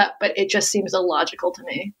back this up, but it just seems illogical to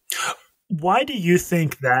me. Why do you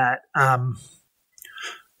think that?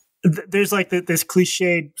 There's like this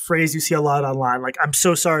cliched phrase you see a lot online, like, I'm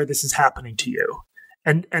so sorry this is happening to you.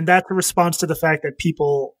 And that's a response to the fact that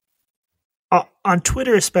people on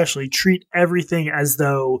Twitter especially treat everything as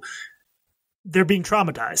though they're being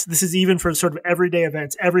traumatized. This is even for sort of everyday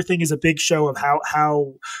events. Everything is a big show of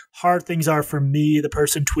how hard things are for me, the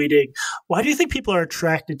person tweeting. Why do you think people are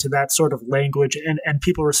attracted to that sort of language and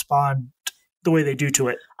people respond the way they do to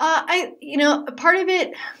it? Part of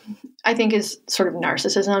it, I think, is sort of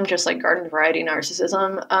narcissism, just like garden variety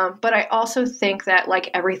narcissism. But I also think that, like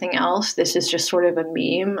everything else, this is just sort of a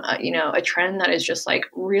meme, a trend that is just like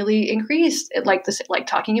really increased. Like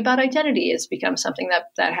talking about identity has become something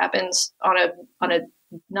that happens on a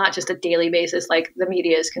not just a daily basis. Like the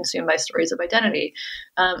media is consumed by stories of identity.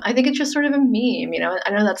 I think it's just sort of a meme. I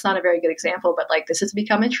know that's not a very good example, but like this has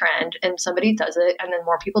become a trend, and somebody does it, and then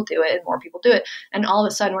more people do it, and more people do it, and all of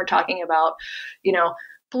a sudden we're talking about,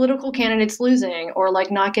 political candidates losing or like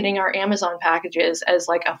not getting our Amazon packages as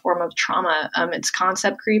like a form of trauma. It's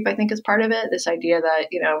concept creep, I think, is part of it. This idea that,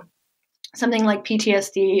 something like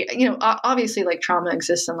PTSD, obviously like trauma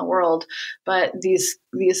exists in the world, but these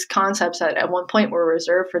concepts that at one point were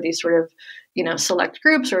reserved for these sort of, select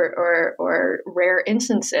groups or rare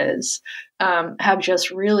instances have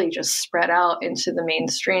just really just spread out into the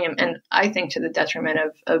mainstream. And I think to the detriment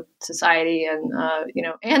of society and,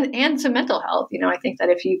 and to mental health. I think that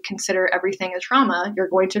if you consider everything as trauma, you're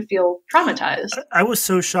going to feel traumatized. I was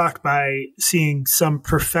so shocked by seeing some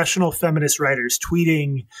professional feminist writers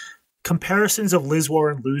tweeting comparisons of Liz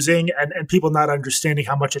Warren losing and people not understanding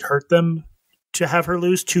how much it hurt them to have her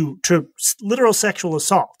lose to literal sexual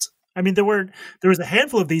assault. I mean, there was a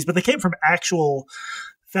handful of these, but they came from actual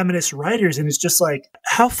feminist writers, and it's just like,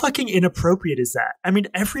 how fucking inappropriate is that? I mean,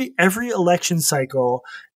 every election cycle,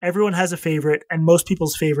 everyone has a favorite, and most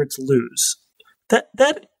people's favorites lose.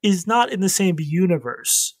 That is not in the same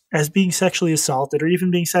universe as being sexually assaulted or even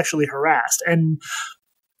being sexually harassed. And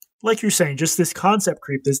like you're saying, just this concept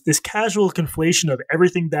creep, this casual conflation of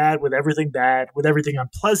everything bad with everything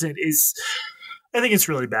unpleasant is, I think it's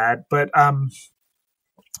really bad. But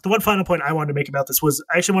the one final point I wanted to make about this was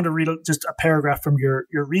I actually wanted to read just a paragraph from your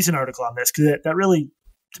recent article on this, because that really,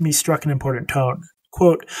 to me, struck an important tone.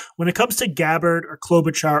 Quote, when it comes to Gabbard or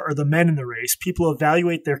Klobuchar or the men in the race, people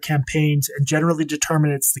evaluate their campaigns and generally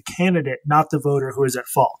determine it's the candidate, not the voter, who is at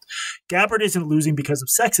fault. Gabbard isn't losing because of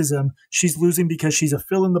sexism. She's losing because she's a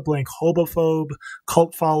fill-in-the-blank homophobe,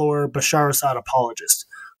 cult follower, Bashar Assad apologist.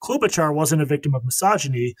 Klobuchar wasn't a victim of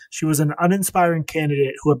misogyny. She was an uninspiring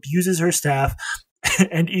candidate who abuses her staff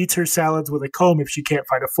and eats her salads with a comb if she can't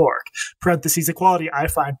find a fork. Parentheses, equality I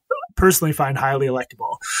personally find highly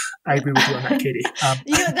electable. I agree with you on that, Katie.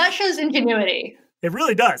 That shows ingenuity. It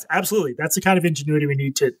really does. Absolutely. That's the kind of ingenuity we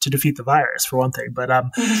need to defeat the virus, for one thing. But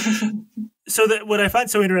so what I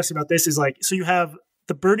find so interesting about this is so you have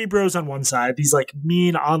the Bernie bros on one side, these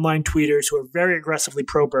mean online tweeters who are very aggressively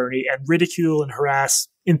pro Bernie and ridicule and harass,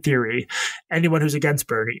 in theory, anyone who's against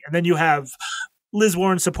Bernie. And then you have Liz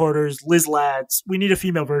Warren supporters, Liz Lads. We need a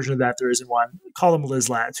female version of that. There isn't one. Call them Liz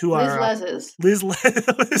Lads, who are Liz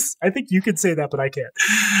Les. I think you could say that, but I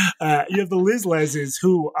can't. You have the Liz Leses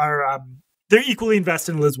who are they're equally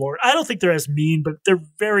invested in Liz Warren. I don't think they're as mean, but they're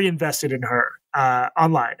very invested in her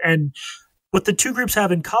online. And what the two groups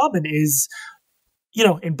have in common is,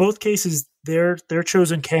 in both cases, their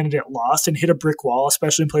chosen candidate lost and hit a brick wall,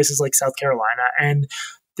 especially in places like South Carolina. And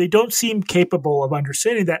they don't seem capable of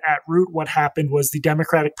understanding that at root what happened was the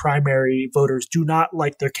Democratic primary voters do not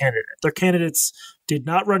like their candidate. Their candidates did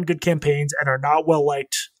not run good campaigns and are not well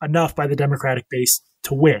liked enough by the Democratic base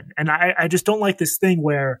to win. And I just don't like this thing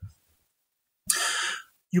where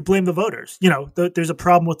you blame the voters. There's a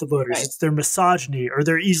problem with the voters. Right. It's their misogyny, or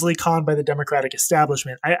they're easily conned by the Democratic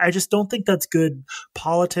establishment. I just don't think that's good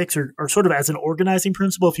politics or sort of as an organizing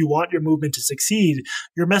principle. If you want your movement to succeed,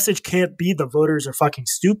 your message can't be the voters are fucking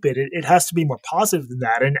stupid. It has to be more positive than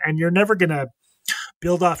that. And you're never going to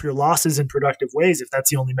build off your losses in productive ways if that's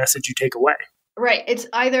the only message you take away. Right. It's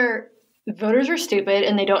either voters are stupid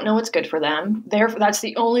and they don't know what's good for them. Therefore, that's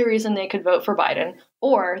the only reason they could vote for Biden,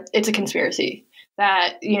 or it's a conspiracy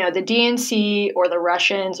that, the DNC or the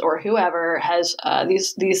Russians or whoever has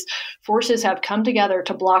these forces have come together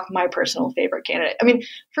to block my personal favorite candidate. I mean,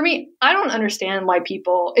 for me, I don't understand why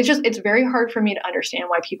people, it's very hard for me to understand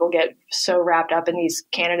why people get so wrapped up in these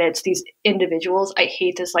candidates, these individuals. I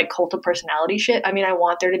hate this like cult of personality shit. I mean, I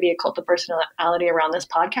want there to be a cult of personality around this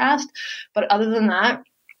podcast, but other than that,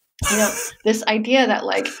 this idea that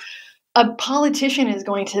like a politician is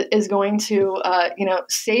going to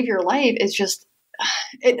save your life is just,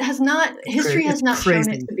 history has not shown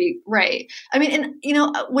it to be right. I mean, and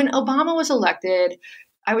when Obama was elected,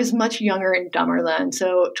 I was much younger and dumber then.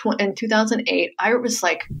 So in 2008, I was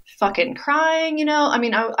like fucking crying, I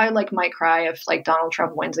mean, I like might cry if like Donald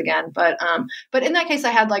Trump wins again. But in that case,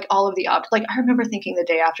 I had like all of the like, I remember thinking the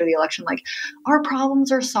day after the election, like our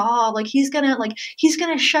problems are solved. Like he's going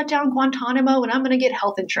to shut down Guantanamo and I'm going to get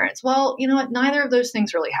health insurance. Well, you know what? Neither of those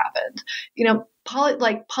things really happened.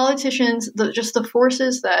 Politicians, just the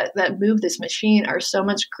forces that move this machine are so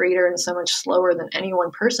much greater and so much slower than any one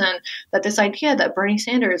person, that this idea that Bernie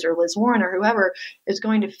Sanders or Liz Warren or whoever is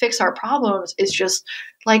going to fix our problems is just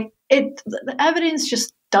like the evidence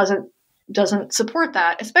just doesn't support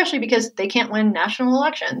that, especially because they can't win national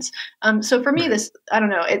elections. So for me, I don't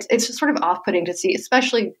know, it's just sort of off-putting to see,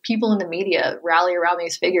 especially people in the media rally around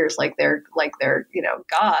these figures like they're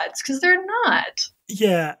gods, because they're not.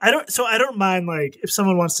 Yeah, I don't mind like if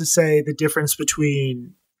someone wants to say the difference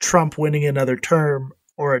between Trump winning another term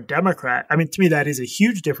or a Democrat. I mean, to me, that is a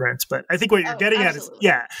huge difference. But I think what you're getting absolutely.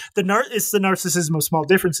 at is, it's the narcissism of small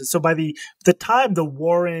differences. So by the time the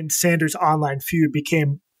Warren-Sanders online feud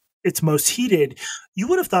became its most heated, you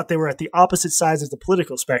would have thought they were at the opposite sides of the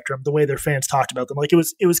political spectrum, the way their fans talked about them. Like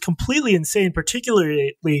it was completely insane,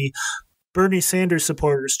 particularly Bernie Sanders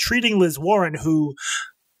supporters treating Liz Warren, who,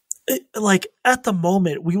 like at the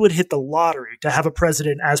moment, we would hit the lottery to have a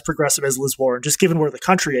president as progressive as Liz Warren, just given where the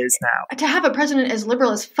country is now. To have a president as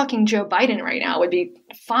liberal as fucking Joe Biden right now would be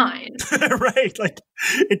fine. Right. Like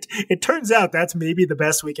it turns out that's maybe the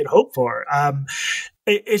best we can hope for.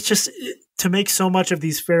 It's just to make so much of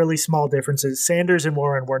these fairly small differences. Sanders and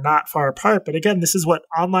Warren were not far apart. But again, this is what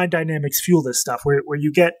online dynamics fuel this stuff, where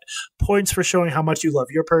you get points for showing how much you love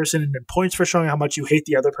your person and then points for showing how much you hate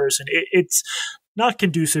the other person. It's not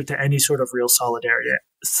conducive to any sort of real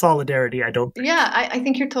solidarity, I don't think. Yeah, I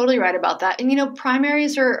think you're totally right about that. And,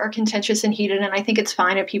 primaries are contentious and heated, and I think it's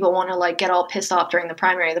fine if people want to like get all pissed off during the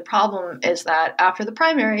primary. The problem is that after the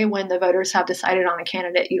primary, when the voters have decided on a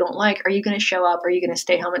candidate you don't like, are you going to show up? Or are you going to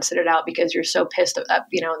stay home and sit it out because you're so pissed that,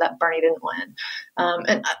 that Bernie didn't win?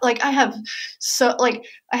 And like, I have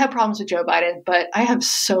problems with Joe Biden, but I have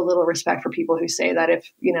so little respect for people who say that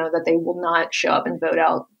if, that they will not show up and vote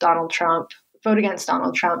against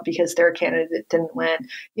Donald Trump because their candidate didn't win.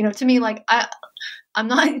 To me, like I'm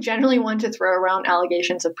not generally one to throw around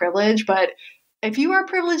allegations of privilege, but if you are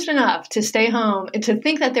privileged enough to stay home and to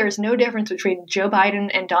think that there's no difference between Joe Biden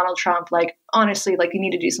and Donald Trump, like honestly, like you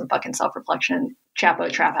need to do some fucking self-reflection,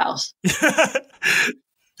 Chapo Trap House.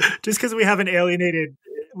 Just because we haven't alienated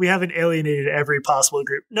every possible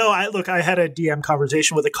group. No, I had a DM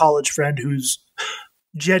conversation with a college friend who's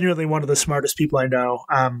genuinely one of the smartest people I know.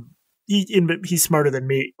 He's smarter than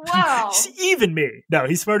me. Wow. Even me. No,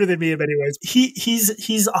 he's smarter than me in many ways.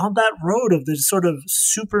 He's on that road of the sort of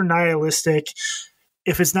super nihilistic,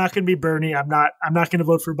 if it's not going to be Bernie, I'm not going to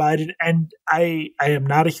vote for Biden. And I am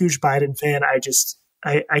not a huge Biden fan.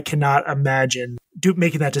 I cannot imagine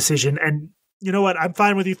making that decision. And you know what? I'm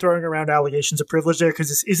fine with you throwing around allegations of privilege there, because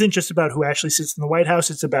this isn't just about who actually sits in the White House.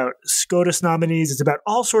 It's about SCOTUS nominees. It's about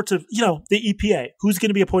all sorts of, the EPA. Who's going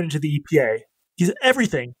to be appointed to the EPA? He's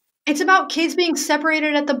everything. It's about kids being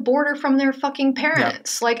separated at the border from their fucking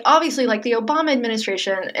parents. Yeah. Like, obviously, like the Obama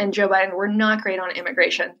administration and Joe Biden were not great on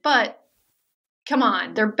immigration, but come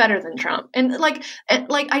on, they're better than Trump. And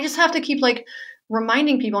I just have to keep like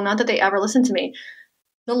reminding people, not that they ever listen to me,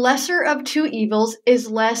 the lesser of two evils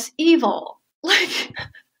is less evil. Like,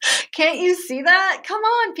 can't you see that? Come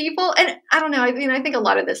on, people. And I don't know. I mean, I think a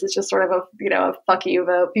lot of this is just sort of a fuck you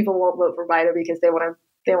vote. People won't vote for Biden because they want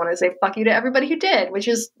to say fuck you to everybody who did, which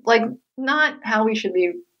is like not how we should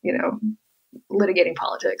be, litigating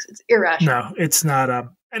politics. It's irrational. No, it's not.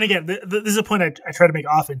 And again, this is a point I try to make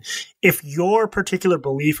often. If your particular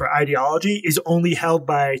belief or ideology is only held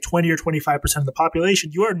by 20 or 25% of the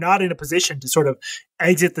population, you are not in a position to sort of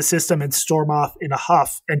exit the system and storm off in a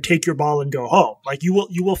huff and take your ball and go home. Like you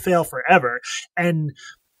will fail forever. And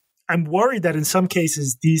I'm worried that in some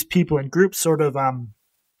cases, these people in groups sort of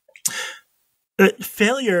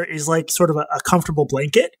failure is like sort of a comfortable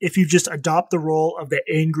blanket. If you just adopt the role of the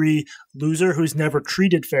angry loser who's never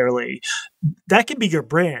treated fairly, that can be your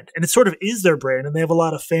brand. And it sort of is their brand. And they have a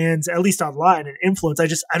lot of fans, at least online, and influence.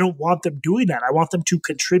 I don't want them doing that. I want them to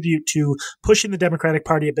contribute to pushing the Democratic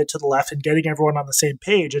Party a bit to the left and getting everyone on the same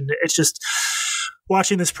page. And it's just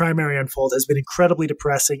watching this primary unfold has been incredibly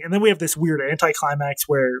depressing. And then we have this weird anticlimax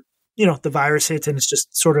where, the virus hits and it's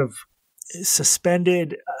just sort of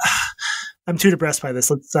suspended. I'm too depressed by this.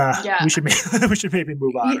 Let's we should maybe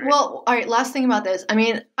move on. Right? Well, all right. Last thing about this. I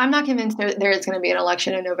mean, I'm not convinced there is going to be an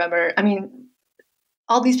election in November. I mean,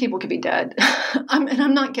 all these people could be dead. And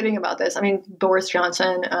I'm not kidding about this. I mean, Boris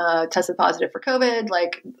Johnson tested positive for COVID.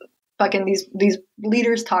 Like, fucking these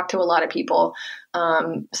leaders talk to a lot of people.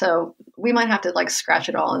 So we might have to like scratch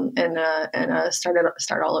it all and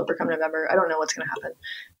start all over come November. I don't know what's going to happen.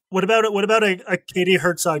 What about a Katie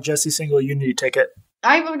Herzog, Jesse Single Unity ticket?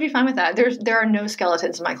 I would be fine with that. There are no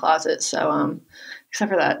skeletons in my closet, so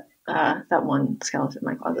except for that one skeleton in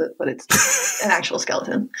my closet, but it's an actual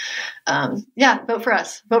skeleton. Vote for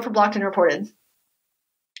us. Vote for Blocked and Reported.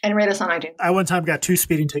 And rate us on iTunes. I one time got 2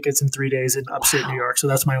 speeding tickets in 3 days in upstate New York, so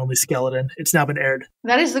that's my only skeleton. It's now been aired.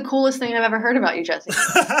 That is the coolest thing I've ever heard about you, Jesse.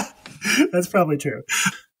 That's probably true.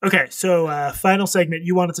 Okay, so final segment,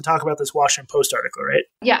 you wanted to talk about this Washington Post article, right?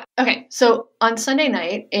 Yeah. Okay, so on Sunday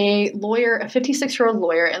night, a 56-year-old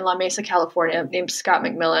lawyer in La Mesa, California, named Scott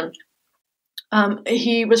McMillan,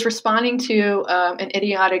 he was responding to an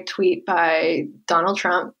idiotic tweet by Donald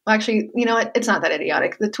Trump. Well, actually, you know what? It's not that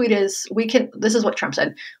idiotic. The tweet is, this is what Trump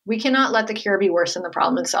said: "We cannot let the cure be worse than the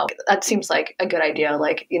problem itself." That seems like a good idea.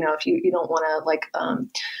 Like, if you don't want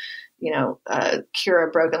to cure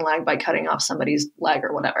a broken leg by cutting off somebody's leg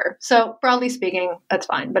or whatever. So broadly speaking, that's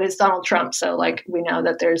fine. But it's Donald Trump, so like we know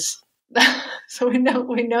that there's we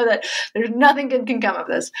know that there's nothing good can come of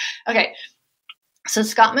this. Okay. So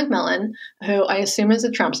Scott McMillan, who I assume is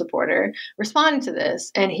a Trump supporter, responded to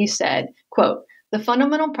this, and he said, quote, "The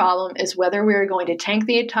fundamental problem is whether we are going to tank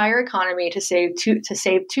the entire economy to save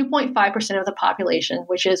 2.5% of the population,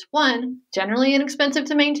 which is 1, generally inexpensive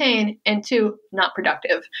to maintain, and 2, not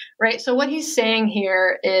productive." Right? So what he's saying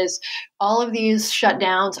here is all of these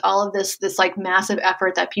shutdowns, all of this like massive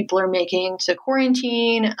effort that people are making to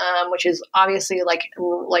quarantine, which is obviously like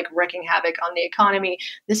wreaking havoc on the economy.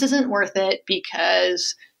 This isn't worth it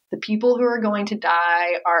because the people who are going to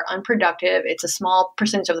die are unproductive. It's a small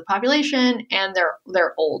percentage of the population, and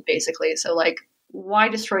they're old, basically. So, like, why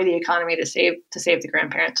destroy the economy to save the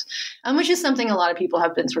grandparents? Which is something a lot of people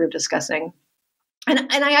have been sort of discussing. And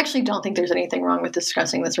I actually don't think there's anything wrong with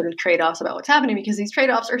discussing the sort of trade-offs about what's happening, because these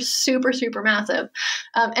trade-offs are super, super massive.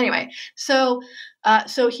 Anyway, so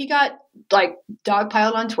he got like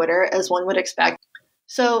dogpiled on Twitter, as one would expect.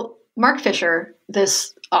 So Mark Fisher,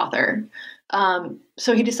 this author,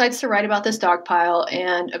 so he decides to write about this dogpile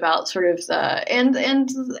and about sort of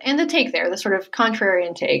the take there, the sort of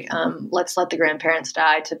contrarian take. Let's let the grandparents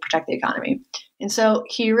die to protect the economy. And so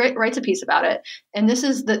he writes a piece about it. And this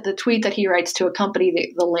is the tweet that he writes to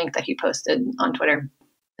accompany the link that he posted on Twitter.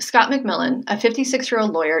 Scott McMillan, a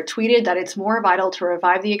 56-year-old lawyer, tweeted that it's more vital to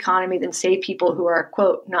revive the economy than save people who are,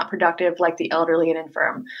 quote, not productive, like the elderly and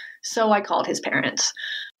infirm. So I called his parents.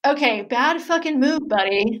 Okay, bad fucking move,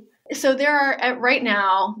 buddy. So right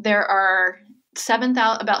now there are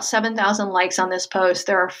about 7,000 likes on this post.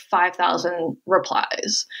 There are 5,000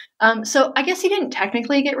 replies. So I guess he didn't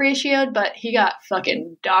technically get ratioed, but he got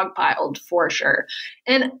fucking dogpiled for sure.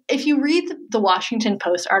 And if you read the Washington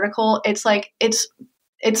Post article, it's like it's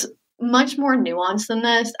much more nuanced than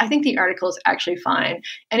this. I think the article is actually fine.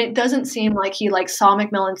 And it doesn't seem like he like saw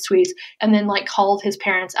McMillan's tweets and then like called his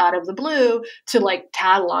parents out of the blue to like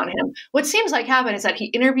tattle on him. What seems like happened is that he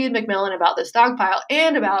interviewed McMillan about this dogpile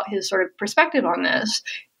and about his sort of perspective on this,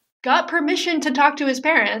 got permission to talk to his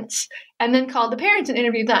parents, and then called the parents and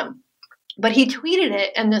interviewed them. But he tweeted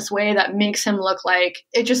it in this way that makes him look like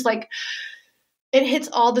it just like it hits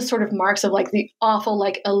all the sort of marks of like the awful,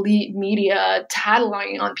 like elite media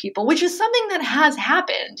tattling on people, which is something that has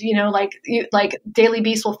happened. Like Daily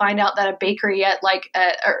Beast will find out that a bakery at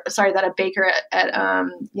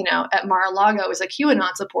Mar-a-Lago is a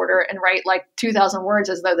QAnon supporter and write like 2,000 words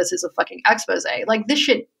as though this is a fucking expose. Like this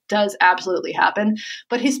shit does absolutely happen.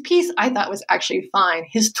 But his piece I thought was actually fine.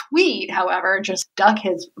 His tweet, however, just dug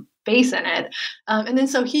his face in it. And then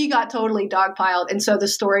so he got totally dogpiled. And so the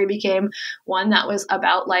story became one that was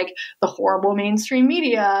about like the horrible mainstream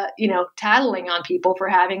media, tattling on people for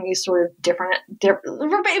having these sort of different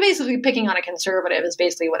basically picking on a conservative is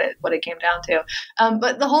basically what it came down to.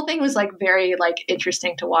 But the whole thing was like very like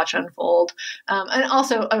interesting to watch unfold. And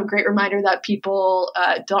also a great reminder that people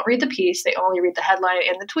don't read the piece. They only read the headline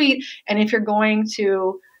and the tweet. And if you're going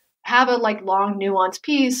to have a like long nuanced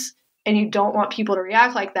piece, and you don't want people to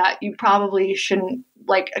react like that, you probably shouldn't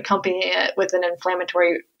like accompany it with an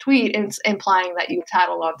inflammatory tweet implying that you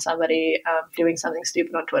tattled on somebody doing something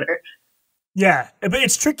stupid on Twitter. Yeah, but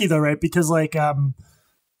it's tricky though, right? Because like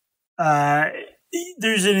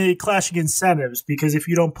there's a clashing incentives, because if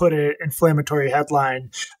you don't put an inflammatory headline,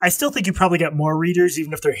 I still think you probably get more readers,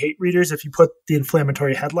 even if they're hate readers, if you put the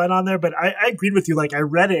inflammatory headline on there. But I agreed with you. Like I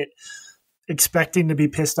read it expecting to be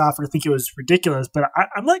pissed off or think it was ridiculous, but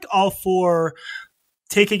I'm like all for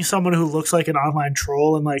taking someone who looks like an online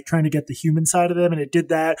troll and like trying to get the human side of them, and it did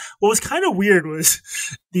that. What was kind of weird was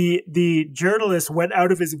the journalist went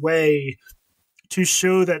out of his way to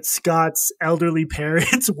show that Scott's elderly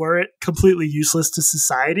parents weren't completely useless to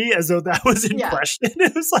society, as though that was in question.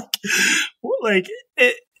 It was like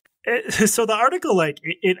it. So the article, like,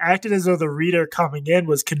 it acted as though the reader coming in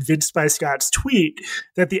was convinced by Scott's tweet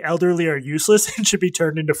that the elderly are useless and should be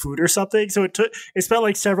turned into food or something. So it spent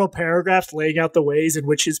like several paragraphs laying out the ways in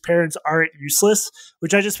which his parents aren't useless,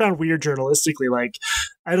 which I just found weird journalistically. Like,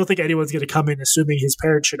 I don't think anyone's going to come in assuming his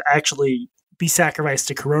parents should actually be sacrificed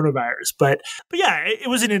to coronavirus. But yeah, it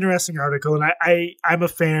was an interesting article, and I'm a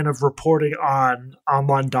fan of reporting on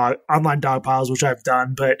online dog piles, which I've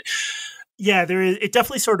done, but. Yeah, it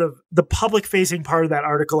definitely sort of the public facing part of that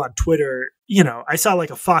article on Twitter. I saw like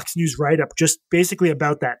a Fox News write-up just basically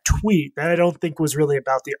about that tweet that I don't think was really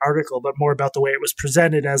about the article, but more about the way it was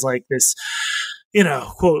presented as like this,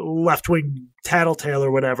 quote, left-wing tattletale or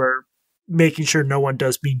whatever, making sure no one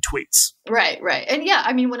does mean tweets. Right. And yeah,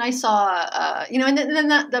 I mean, when I saw, and then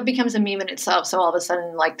that becomes a meme in itself. So all of a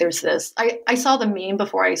sudden, like there's this, I saw the meme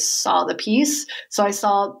before I saw the piece. So I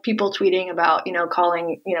saw people tweeting about,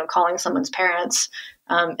 calling someone's parents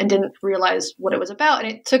and didn't realize what it was about.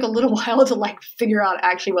 And it took a little while to like figure out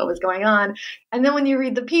actually what was going on. And then when you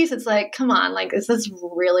read the piece, it's like, come on, like, is this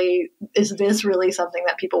really something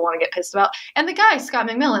that people want to get pissed about? And the guy, Scott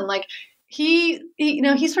McMillan, like, he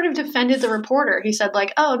sort of defended the reporter. He said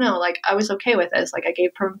like, oh no, like I was okay with this. Like I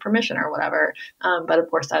gave permission or whatever. But of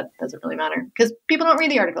course that doesn't really matter because people don't read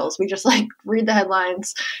the articles. We just like read the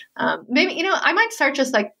headlines. Maybe, I might start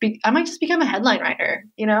just like, I might just become a headline writer,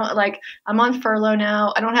 like I'm on furlough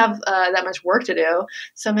now. I don't have that much work to do.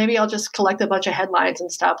 So maybe I'll just collect a bunch of headlines and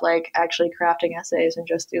stop like actually crafting essays and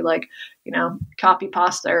just do like, copy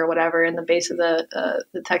pasta or whatever in the base of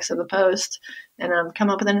the text of the post. And come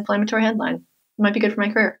up with an inflammatory headline. It might be good for my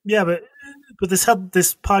career. Yeah, but this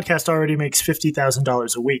podcast already makes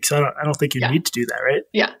 $50,000 a week, so I don't think you need to do that, right?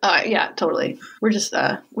 Yeah, totally. We're just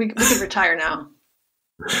we could retire now.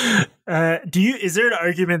 Is there an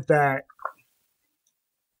argument that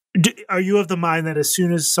are you of the mind that as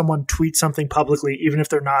soon as someone tweets something publicly, even if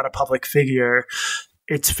they're not a public figure,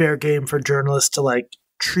 it's fair game for journalists to like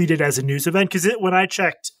treat it as a news event? Because when I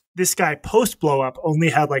checked, this guy post blow up only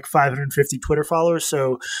had like 550 Twitter followers.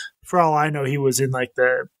 So for all I know, he was in like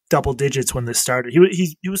the double digits when this started.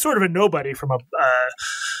 He was sort of a nobody from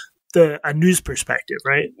a news perspective,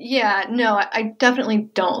 right? Yeah, no, I definitely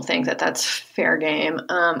don't think that that's fair game.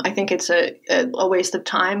 I think it's a waste of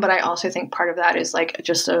time, but I also think part of that is like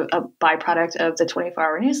just a byproduct of the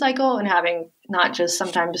 24-hour news cycle and having not just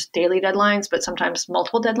sometimes daily deadlines, but sometimes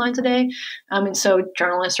multiple deadlines a day. And so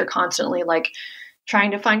journalists are constantly like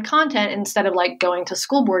trying to find content instead of like going to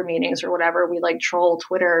school board meetings or whatever. We like troll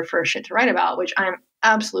Twitter for shit to write about, which I'm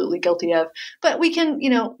absolutely guilty of. But we can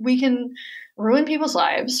ruin people's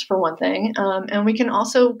lives for one thing. And we can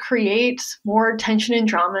also create more tension and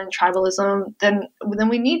drama and tribalism than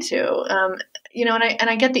we need to. And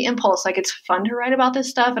I get the impulse, like it's fun to write about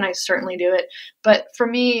this stuff and I certainly do it. But for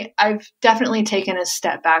me, I've definitely taken a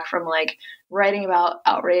step back from like writing about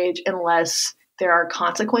outrage unless there are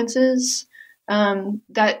consequences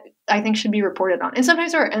that I think should be reported on. And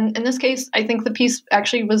sometimes there are. And in this case, I think the piece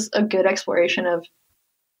actually was a good exploration of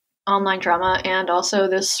online drama and also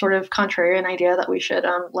this sort of contrarian idea that we should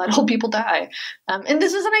let old people die. And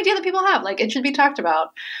this is an idea that people have. Like, it should be talked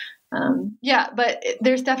about. But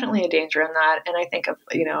there's definitely a danger in that. And I think a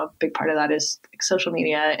big part of that is social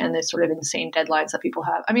media and the sort of insane deadlines that people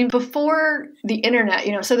have. I mean, before the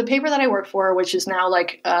internet, so the paper that I work for, which is now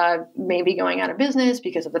maybe going out of business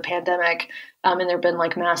because of the pandemic, and there've been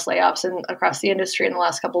mass layoffs across the industry in the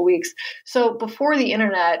last couple of weeks. So before the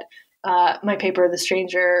internet, my paper, The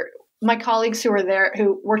Stranger, my colleagues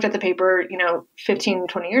who worked at the paper, 15,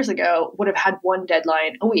 20 years ago would have had one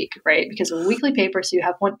deadline a week, right? Because of a weekly paper, so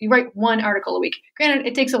you write one article a week. Granted,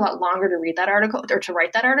 it takes a lot longer to read that article or to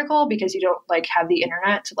write that article because you don't have the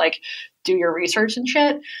internet to do your research and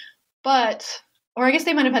shit. Or I guess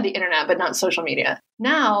they might have had the internet, but not social media.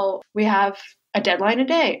 Now we have a deadline a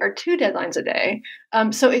day or 2 deadlines a day.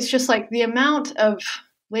 So it's just the amount of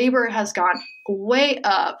labor has gone way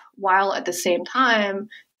up, while at the same time,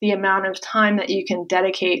 the amount of time that you can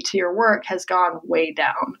dedicate to your work has gone way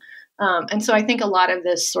down. And so I think a lot of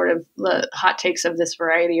this sort of the hot takes of this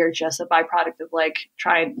variety are just a byproduct of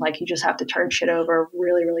you just have to turn shit over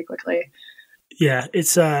really, really quickly. Yeah,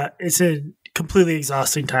 it's a completely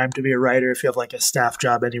exhausting time to be a writer if you have a staff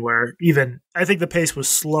job anywhere. Even I think the pace was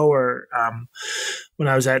slower when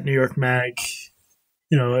I was at New York Mag,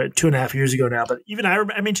 2.5 years ago now. But even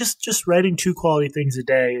I mean, just writing 2 quality things a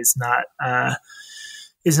day is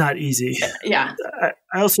not easy. Yeah.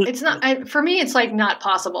 It's not, for me, it's not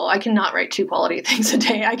possible. I cannot write 2 quality things a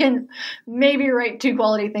day. I can maybe write 2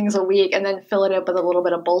 quality things a week and then fill it up with a little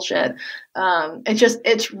bit of bullshit.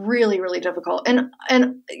 It's really, really difficult. And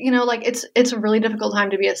it's a really difficult time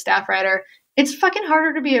to be a staff writer. It's fucking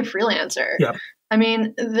harder to be a freelancer. Yeah. I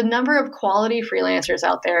mean, the number of quality freelancers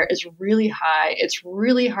out there is really high. It's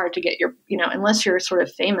really hard to get your, unless you're sort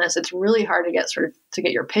of famous, it's really hard to get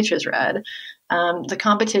your pitches read. The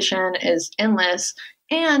competition is endless,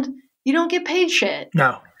 and you don't get paid shit.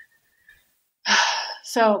 No.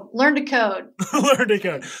 So learn to code. Learn to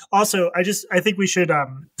code. Also, I think we should,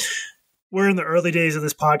 we're in the early days of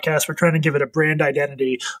this podcast. We're trying to give it a brand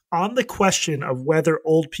identity. On the question of whether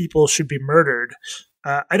old people should be murdered,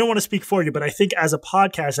 I don't want to speak for you, but I think as a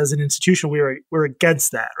podcast, as an institution, we're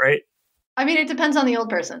against that, right? I mean, it depends on the old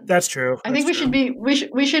person. That's true. I think we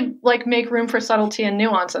should make room for subtlety and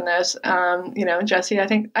nuance in this. Jesse, I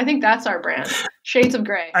think that's our brand. Shades of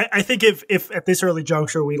gray. I think if at this early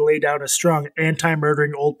juncture we lay down a strong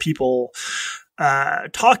anti-murdering old people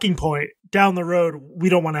talking point down the road, we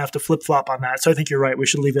don't want to have to flip-flop on that. So I think you're right. We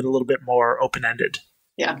should leave it a little bit more open-ended.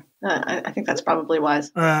 Yeah, I think that's probably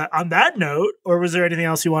wise. On that note, or was there anything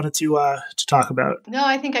else you wanted to talk about? No,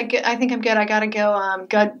 I think I'm good. I gotta go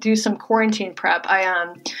do some quarantine prep.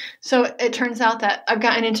 So it turns out that I've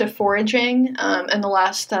gotten into foraging in the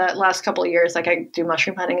last couple of years. I do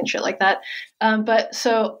mushroom hunting and shit like that. But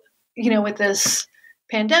so with this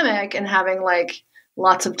pandemic and having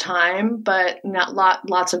lots of time, but not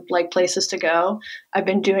lots of places to go, I've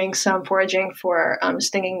been doing some foraging for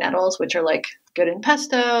stinging nettles, which are good in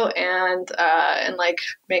pesto and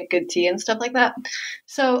make good tea and stuff like that.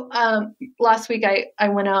 So last week I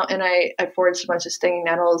went out and I foraged a bunch of stinging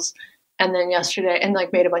nettles, and then yesterday and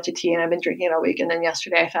made a bunch of tea, and I've been drinking it all week. And then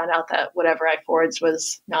yesterday I found out that whatever I foraged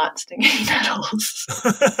was not stinging nettles.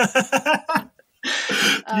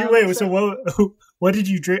 So what did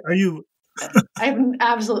you drink? I have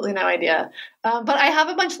absolutely no idea. But I have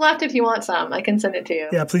a bunch left if you want some. I can send it to you.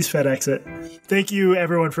 Yeah, please FedEx it. Thank you,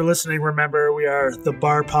 everyone, for listening. Remember, we are the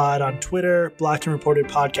Bar Pod on Twitter,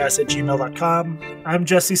 blockedandreportedpodcast@gmail.com. I'm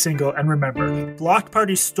Jesse Single, and remember, Blocked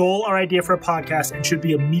Party stole our idea for a podcast and should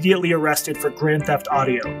be immediately arrested for Grand Theft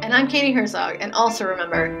Audio. And I'm Katie Herzog, and also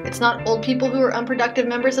remember, it's not old people who are unproductive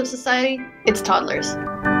members of society, it's toddlers.